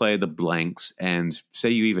looking to play the blanks and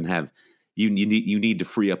say you even have you need to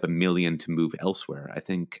free up $1 million to move elsewhere, I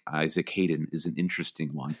think Isaac Hayden is an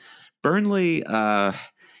interesting one. Burnley,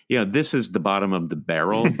 this is the bottom of the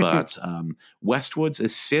barrel, but Westwood's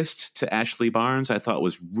assist to Ashley Barnes I thought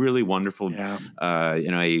was really wonderful. Yeah.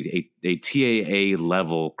 A TAA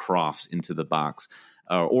level cross into the box.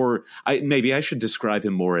 Maybe I should describe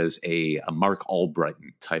him more as a Mark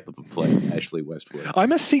Albrighton type of a player, Ashley Westwood.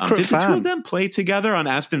 I'm a secret fan. Did the two of them play together on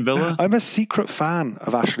Aston Villa? I'm a secret fan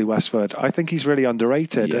of Ashley Westwood. I think he's really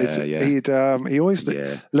underrated. He always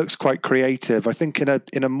looks quite creative. I think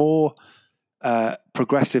in a more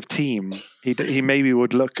progressive team, he maybe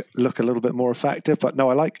would look a little bit more effective. But no,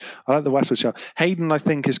 I like the Westwood shout. Hayden, I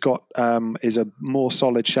think, has got is a more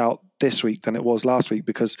solid shout this week than it was last week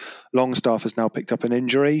because Longstaff has now picked up an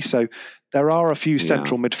injury. So there are a few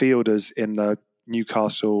central midfielders in the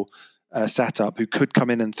Newcastle setup who could come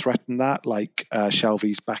in and threaten that, like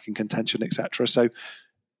Shelvey's back in contention, etc. So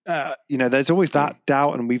there's always that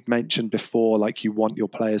doubt, and we've mentioned before, like you want your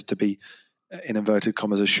players to be in inverted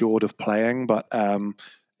commas assured of playing, but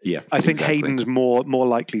I think Hayden's more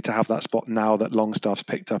likely to have that spot now that Longstaff's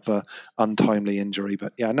picked up a untimely injury.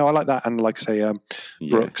 But I like that, and like I say,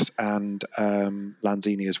 Brooks and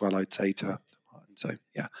Lanzini as well, I'd say to Martin. So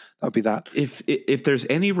that would be that. If there's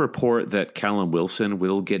any report that Callum Wilson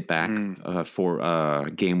will get back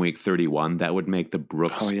for game week 31, that would make the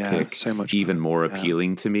Brooks pick so much even more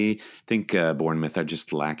appealing to me. I think Bournemouth are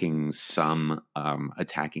just lacking some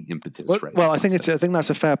attacking impetus right now. Well, I think that's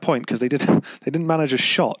a fair point because they didn't manage a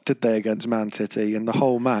shot, did they, against Man City in the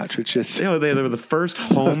whole match, which is they were the first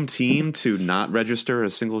home team to not register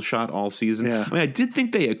a single shot all season. Yeah. I mean, I did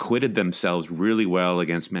think they acquitted themselves really well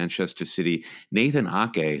against Manchester City. Nathan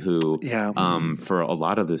Ake, who for a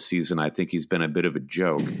lot of this season, I think he's been a bit of a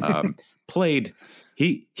joke, played.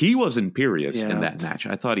 He was imperious in that match.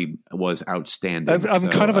 I thought he was outstanding. I'm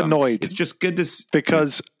kind of annoyed. It's just good to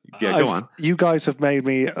because go on. You guys have made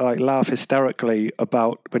me laugh hysterically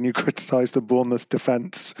about when you criticise the Bournemouth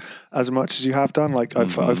defence as much as you have done. Like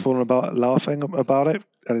I've fallen about laughing about it,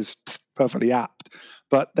 and it's perfectly apt.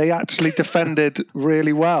 But they actually defended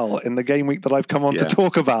really well in the game week that I've come on to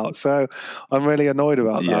talk about. So I'm really annoyed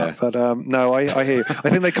about that. But no, I hear you. I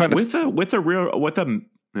think they kind of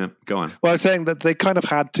go on. Well, I was saying that they kind of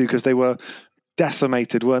had to because they were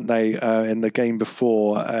decimated, weren't they, in the game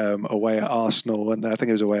before away at Arsenal? And I think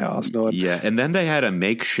it was away at Arsenal. And then they had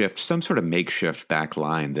some sort of makeshift back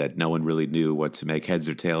line that no one really knew what to make heads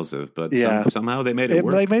or tails of. But somehow they made it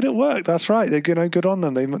work. They made it work. That's right. They're good on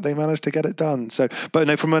them. They managed to get it done. So, but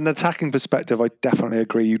no, from an attacking perspective, I definitely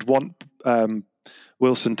agree. You'd want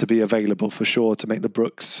Wilson to be available for sure to make the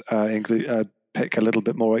Brooks pick a little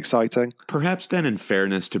bit more exciting. Perhaps then, in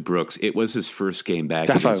fairness to Brooks, it was his first game back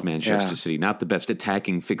against Manchester City. Not the best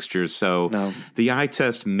attacking fixtures, so the eye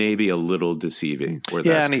test may be a little deceiving.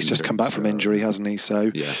 And he's just come back from injury, hasn't he?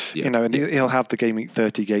 So, and he'll have the game week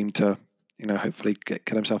 30 game to hopefully get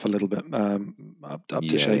himself a little bit up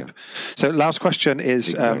to shape. Yeah. So last question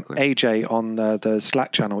is AJ on the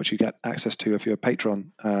Slack channel, which you get access to if you're a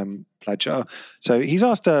Patreon pledger. So he's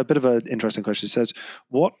asked a bit of an interesting question. He says,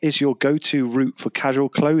 what is your go-to route for casual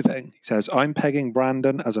clothing? He says, I'm pegging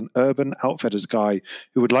Brandon as an Urban Outfitters guy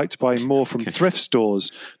who would like to buy more from thrift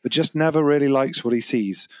stores, but just never really likes what he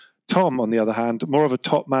sees. Tom, on the other hand, more of a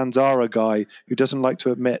top man Zara guy who doesn't like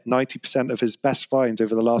to admit 90% of his best finds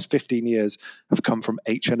over the last 15 years have come from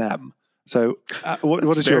H&M. So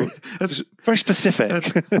what is that's very specific.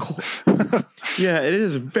 Yeah, it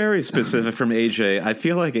is very specific from AJ. I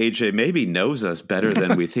feel like AJ maybe knows us better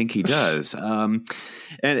than we think he does. And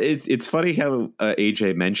it's funny how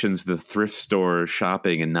AJ mentions the thrift store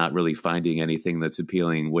shopping and not really finding anything that's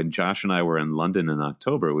appealing. When Josh and I were in London in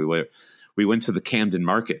October, we went to the Camden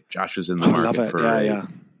Market. Josh was in the market for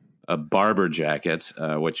a Barber jacket,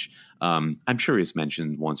 which I'm sure he's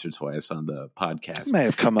mentioned once or twice on the podcast. It may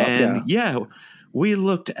have come up, we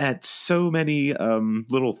looked at so many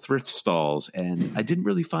little thrift stalls, and I didn't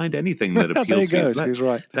really find anything that appealed to me. He's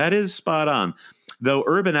right. That is spot on. Though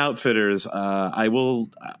Urban Outfitters, I will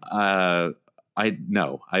not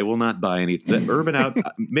buy any. The Urban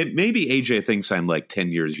maybe AJ thinks I'm like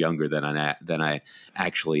 10 years younger than I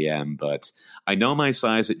actually am, but I know my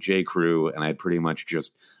size at J. Crew, and I pretty much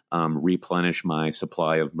just replenish my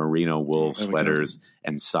supply of merino wool sweaters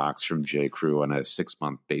and socks from J. Crew on a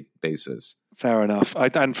 6-month basis. Fair enough.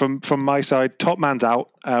 And from my side, top man's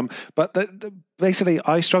out. But basically,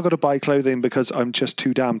 I struggle to buy clothing because I'm just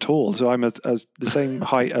too damn tall. So I'm the same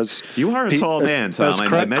height as you are a tall man, Tom.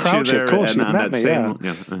 I met Crouch, you there, of course, and on that me, same.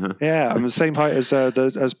 I'm the same height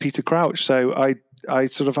as Peter Crouch. So I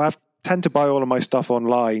sort of tend to buy all of my stuff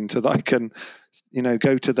online so that I can,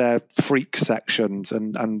 go to their freak sections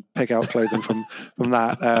and pick out clothing from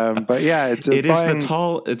that. But yeah,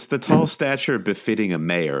 it's the tall stature befitting a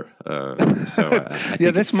mayor.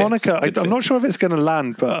 This moniker, I'm not sure if it's going to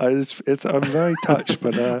land, but I'm very touched.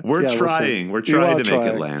 But we're trying. We're trying to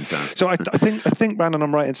make it land. So I think Brandon,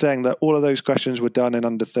 I'm right in saying that all of those questions were done in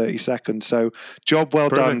under 30 seconds. So job well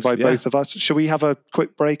done by both of us. Shall we have a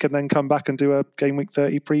quick break and then come back and do a game week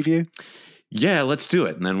 30 preview? Yeah, let's do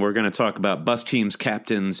it. And then we're going to talk about bus teams,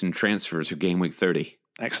 captains, and transfers for game week 30.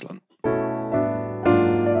 Excellent.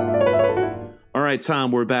 All right,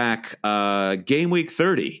 Tom, we're back. Game week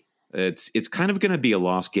 30. It's kind of going to be a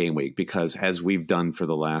lost game week because, as we've done for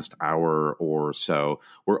the last hour or so,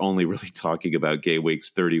 we're only really talking about game weeks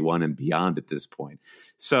 31 and beyond at this point.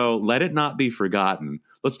 So let it not be forgotten.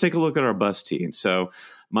 Let's take a look at our bus team. So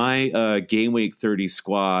my game week 30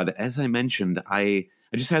 squad, as I mentioned, I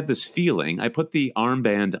just had this feeling. I put the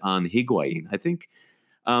armband on Higuain. I think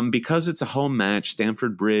because it's a home match,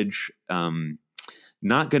 Stamford Bridge,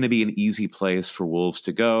 not going to be an easy place for Wolves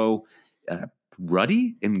to go.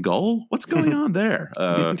 Ruddy in goal? What's going on there?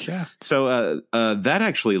 Yeah. So that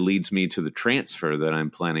actually leads me to the transfer that I'm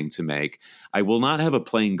planning to make. I will not have a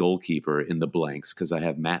playing goalkeeper in the blanks because I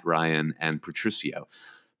have Matt Ryan and Patricio.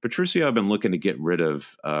 Patricio I've been looking to get rid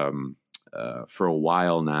of for a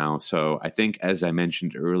while now. So I think, as I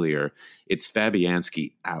mentioned earlier, it's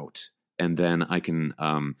Fabianski out. And then I can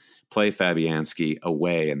play Fabianski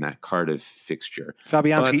away in that Cardiff fixture.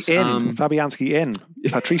 Fabianski in.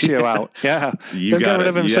 Patricio out. Yeah. You Don't get rid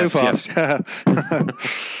of him so yes. fast.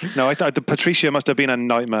 No, I thought the Patricio must have been a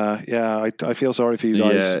nightmare. Yeah, I feel sorry for you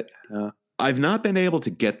guys. Yeah. I've not been able to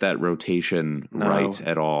get that rotation right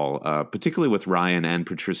at all, particularly with Ryan and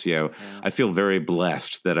Patricio. Yeah. I feel very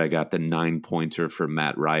blessed that I got the 9-pointer for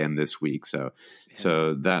Matt Ryan this week. So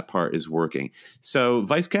that part is working. So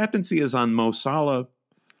vice captaincy is on Mo Salah,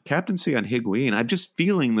 captaincy on Higuain. I'm just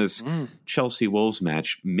feeling this Chelsea Wolves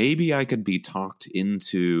match. Maybe I could be talked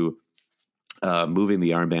into moving the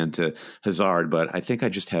armband to Hazard, but I think I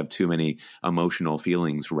just have too many emotional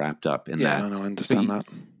feelings wrapped up in that. Yeah, I understand that.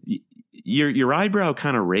 Your eyebrow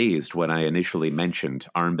kind of raised when I initially mentioned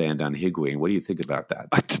armband on Higuain. What do you think about that?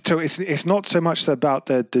 So it's not so much about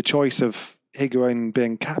the choice of Higuain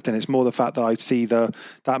being captain. It's more the fact that I see that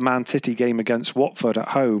Man City game against Watford at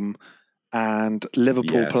home and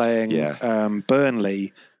Liverpool playing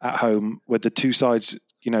Burnley at home with the two sides,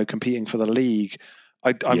 competing for the league.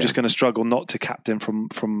 I'm just going to struggle not to captain from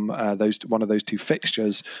one of those two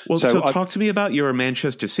fixtures. Well, so talk to me about your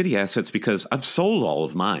Manchester City assets because I've sold all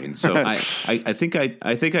of mine. So I think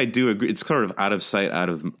I do agree. It's sort of out of sight, out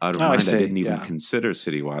of mind. I didn't even consider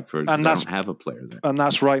City Watford. And I don't have a player there. And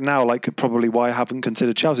that's right now, like probably why I haven't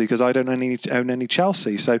considered Chelsea because I don't own any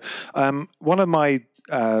Chelsea. So one of my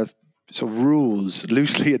sort of rules,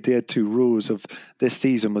 loosely adhered to rules of this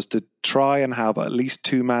season was to try and have at least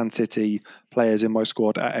two Man City players in my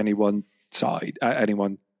squad at any one side, at any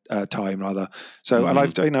one time rather. So, and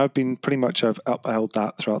I've been pretty much upheld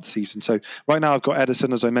that throughout the season. So right now I've got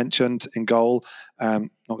Edison, as I mentioned, in goal. Not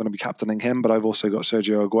going to be captaining him, but I've also got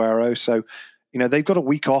Sergio Aguero. So, they've got a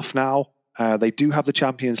week off now. They do have the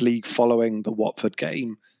Champions League following the Watford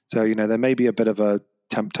game. So, there may be a bit of a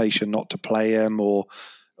temptation not to play him or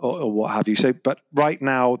what have you. So, but right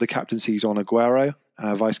now the captaincy is on Aguero,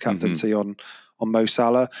 vice captaincy on Mo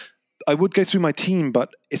Salah. I would go through my team,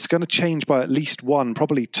 but it's going to change by at least one,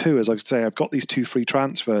 probably two. As I say, I've got these 2 free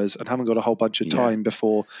transfers and haven't got a whole bunch of time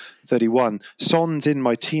before 31. Son's in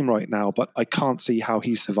my team right now, but I can't see how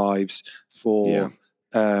he survives for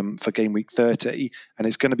game week 30, and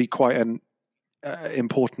it's going to be quite an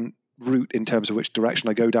important route in terms of which direction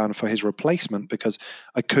I go down for his replacement, because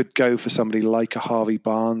I could go for somebody like a Harvey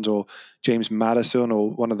Barnes or James Maddison or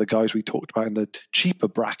one of the guys we talked about in the cheaper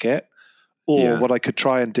bracket, or what I could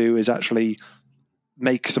try and do is actually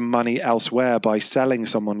make some money elsewhere by selling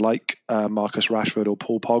someone like Marcus Rashford or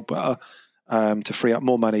Paul Pogba to free up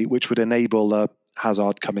more money, which would enable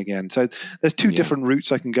Hazard coming in. So there's two different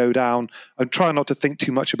routes I can go down. I'm trying not to think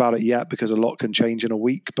too much about it yet because a lot can change in a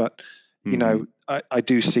week, but I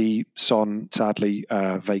do see Son sadly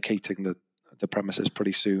vacating the premises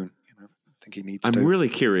pretty soon. I think he needs to. I'm really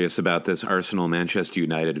curious about this Arsenal-Manchester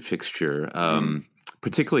United fixture,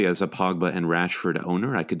 particularly as a Pogba and Rashford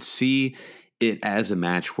owner. I could see it as a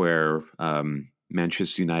match where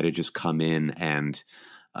Manchester United just come in and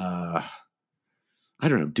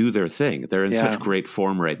do their thing. They're in such great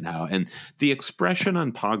form right now. And the expression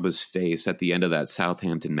on Pogba's face at the end of that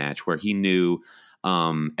Southampton match where he knew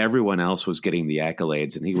everyone else was getting the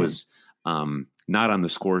accolades and he was not on the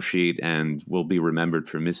score sheet and will be remembered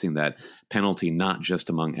for missing that penalty, not just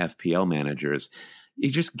among FPL managers. You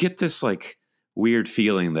just get this like weird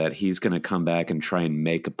feeling that he's going to come back and try and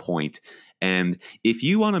make a point. And if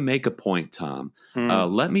you want to make a point, Tom,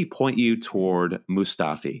 let me point you toward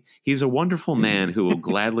Mustafi. He's a wonderful man who will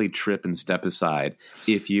gladly trip and step aside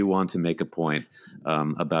if you want to make a point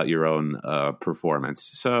about your own performance.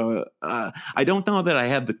 So I don't know that I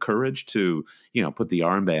have the courage to, put the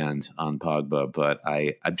armband on Pogba, but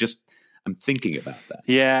I'm thinking about that.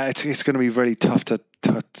 Yeah, it's going to be really tough to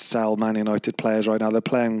to sell Man United players right now. They're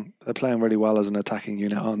playing really well as an attacking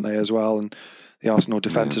unit, aren't they, as well? And the Arsenal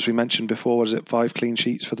defence, as we mentioned before, was it 5 clean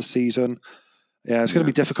sheets for the season? Yeah, it's going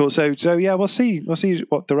to be difficult. So yeah, we'll see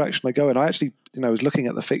what direction they go in. I actually, was looking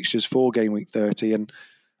at the fixtures for game week 30, and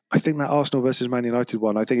I think that Arsenal versus Man United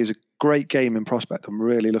one, I think, is a great game in prospect. I'm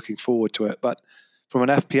really looking forward to it. But from an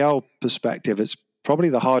FPL perspective, it's probably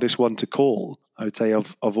the hardest one to call, I would say,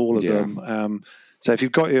 of all of them. So if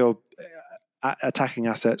you've got your attacking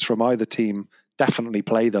assets from either team, definitely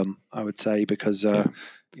play them, I would say, because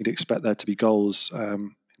you'd expect there to be goals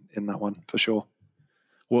in that one for sure.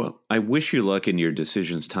 Well, I wish you luck in your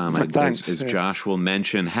decisions, Tom. Thanks. As Josh will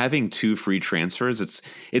mention, having 2 free transfers, it's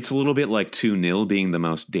a little bit like 2-0 being the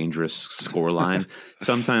most dangerous scoreline.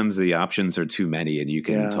 Sometimes the options are too many, and you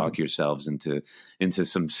can talk yourselves into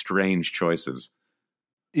some strange choices.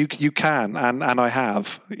 You can, and I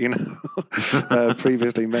have,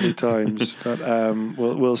 previously many times. But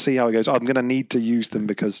we'll see how it goes. I'm going to need to use them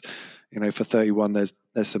because, for 31, there's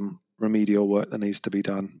some remedial work that needs to be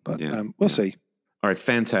done. But we'll see. All right,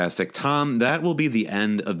 fantastic. Tom, that will be the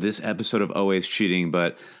end of this episode of Always Cheating,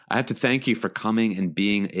 but I have to thank you for coming and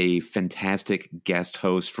being a fantastic guest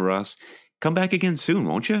host for us. Come back again soon,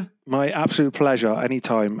 won't you? My absolute pleasure,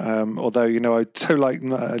 anytime. Although, I so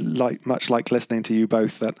much like listening to you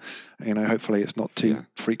both that, hopefully it's not too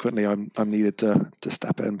frequently I'm needed to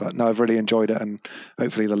step in. But no, I've really enjoyed it, and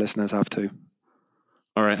hopefully the listeners have too.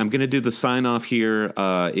 All right, I'm going to do the sign off here.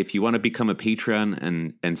 If you want to become a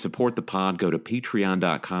Patreon and support the pod, go to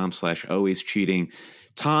patreon.com/alwayscheating.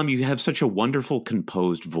 Tom, you have such a wonderful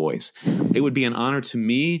composed voice. It would be an honor to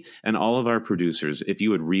me and all of our producers if you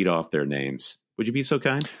would read off their names. Would you be so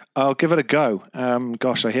kind? I'll give it a go.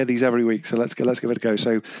 Gosh, I hear these every week, so let's give it a go.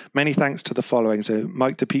 So many thanks to the following. So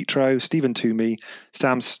Mike DePietro, Stephen Toomey,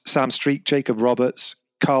 Sam Street, Jacob Roberts,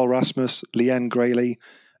 Carl Rasmus, Leanne Grayley,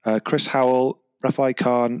 Chris Howell, Rafai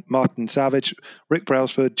Khan, Martin Savage, Rick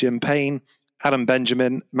Brailsford, Jim Payne, Adam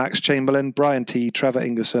Benjamin, Max Chamberlain, Brian T, Trevor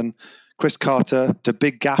Ingerson, Chris Carter, The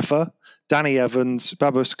Big Gaffer, Danny Evans,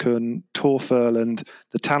 Babus Kun, Tor Furland,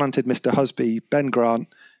 the talented Mr. Husby, Ben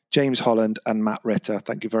Grant, James Holland, and Matt Ritter.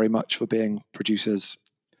 Thank you very much for being producers.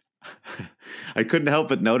 I couldn't help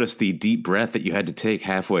but notice the deep breath that you had to take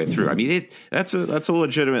halfway through. I mean, that's a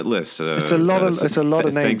legitimate list. It's a lot of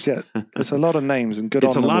names. Yeah, it's a lot of names and good.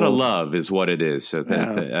 It's a lot of love, is what it is. So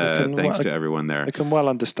thanks to everyone there. I can well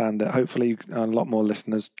understand it. Hopefully, a lot more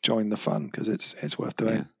listeners join the fun because it's worth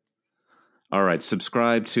doing. Yeah. All right,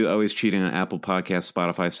 subscribe to Always Cheating on Apple Podcasts,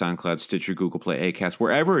 Spotify, SoundCloud, Stitcher, Google Play, Acast,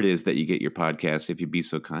 wherever it is that you get your podcast. If you'd be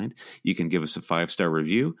so kind, you can give us a 5-star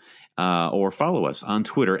review or follow us on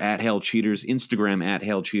Twitter @HailCheaters, Instagram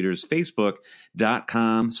 @HailCheaters,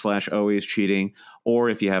 Facebook.com/alwayscheating. Or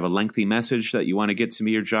if you have a lengthy message that you want to get to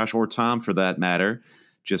me or Josh or Tom for that matter,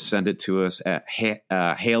 just send it to us at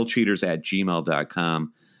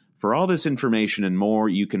hailcheaters@gmail.com. For all this information and more,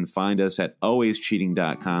 you can find us at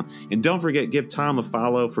alwayscheating.com. And don't forget, give Tom a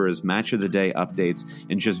follow for his Match of the Day updates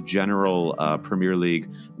and just general Premier League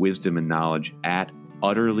wisdom and knowledge at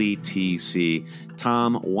UtterlyTC.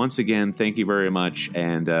 Tom, once again, thank you very much.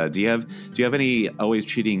 And do you have any Always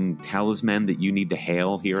Cheating talisman that you need to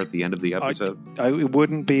hail here at the end of the episode? It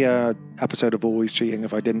wouldn't be an episode of Always Cheating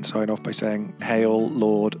if I didn't sign off by saying, "Hail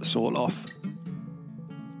Lord Sorloth."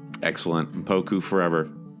 Excellent. Poku forever.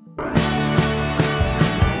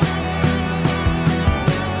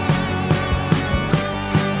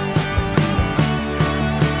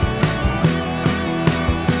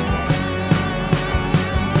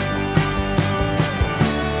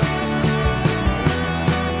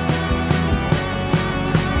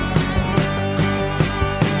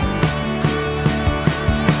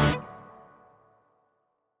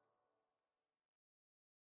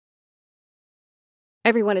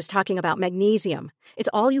 Everyone is talking about magnesium. It's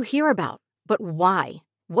all you hear about. But why?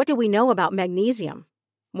 What do we know about magnesium?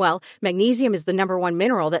 Well, magnesium is the #1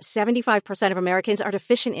 mineral that 75% of Americans are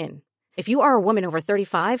deficient in. If you are a woman over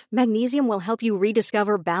 35, magnesium will help you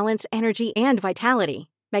rediscover balance, energy, and vitality.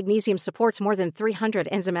 Magnesium supports more than 300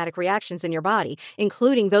 enzymatic reactions in your body,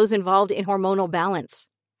 including those involved in hormonal balance.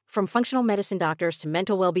 From functional medicine doctors to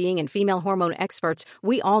mental well-being and female hormone experts,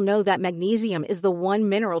 we all know that magnesium is the one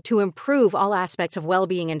mineral to improve all aspects of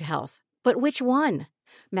well-being and health. But which one?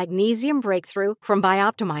 Magnesium Breakthrough from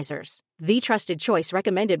Bioptimizers, the trusted choice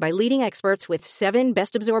recommended by leading experts with 7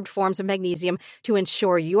 best-absorbed forms of magnesium to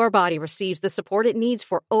ensure your body receives the support it needs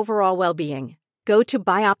for overall well-being. Go to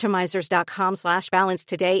bioptimizers.com/balance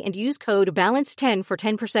today and use code BALANCE10 for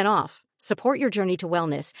 10% off. Support your journey to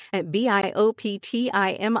wellness at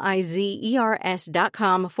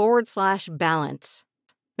bioptimizers.com/balance.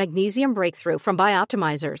 Magnesium Breakthrough from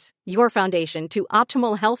Bioptimizers, your foundation to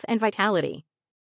optimal health and vitality.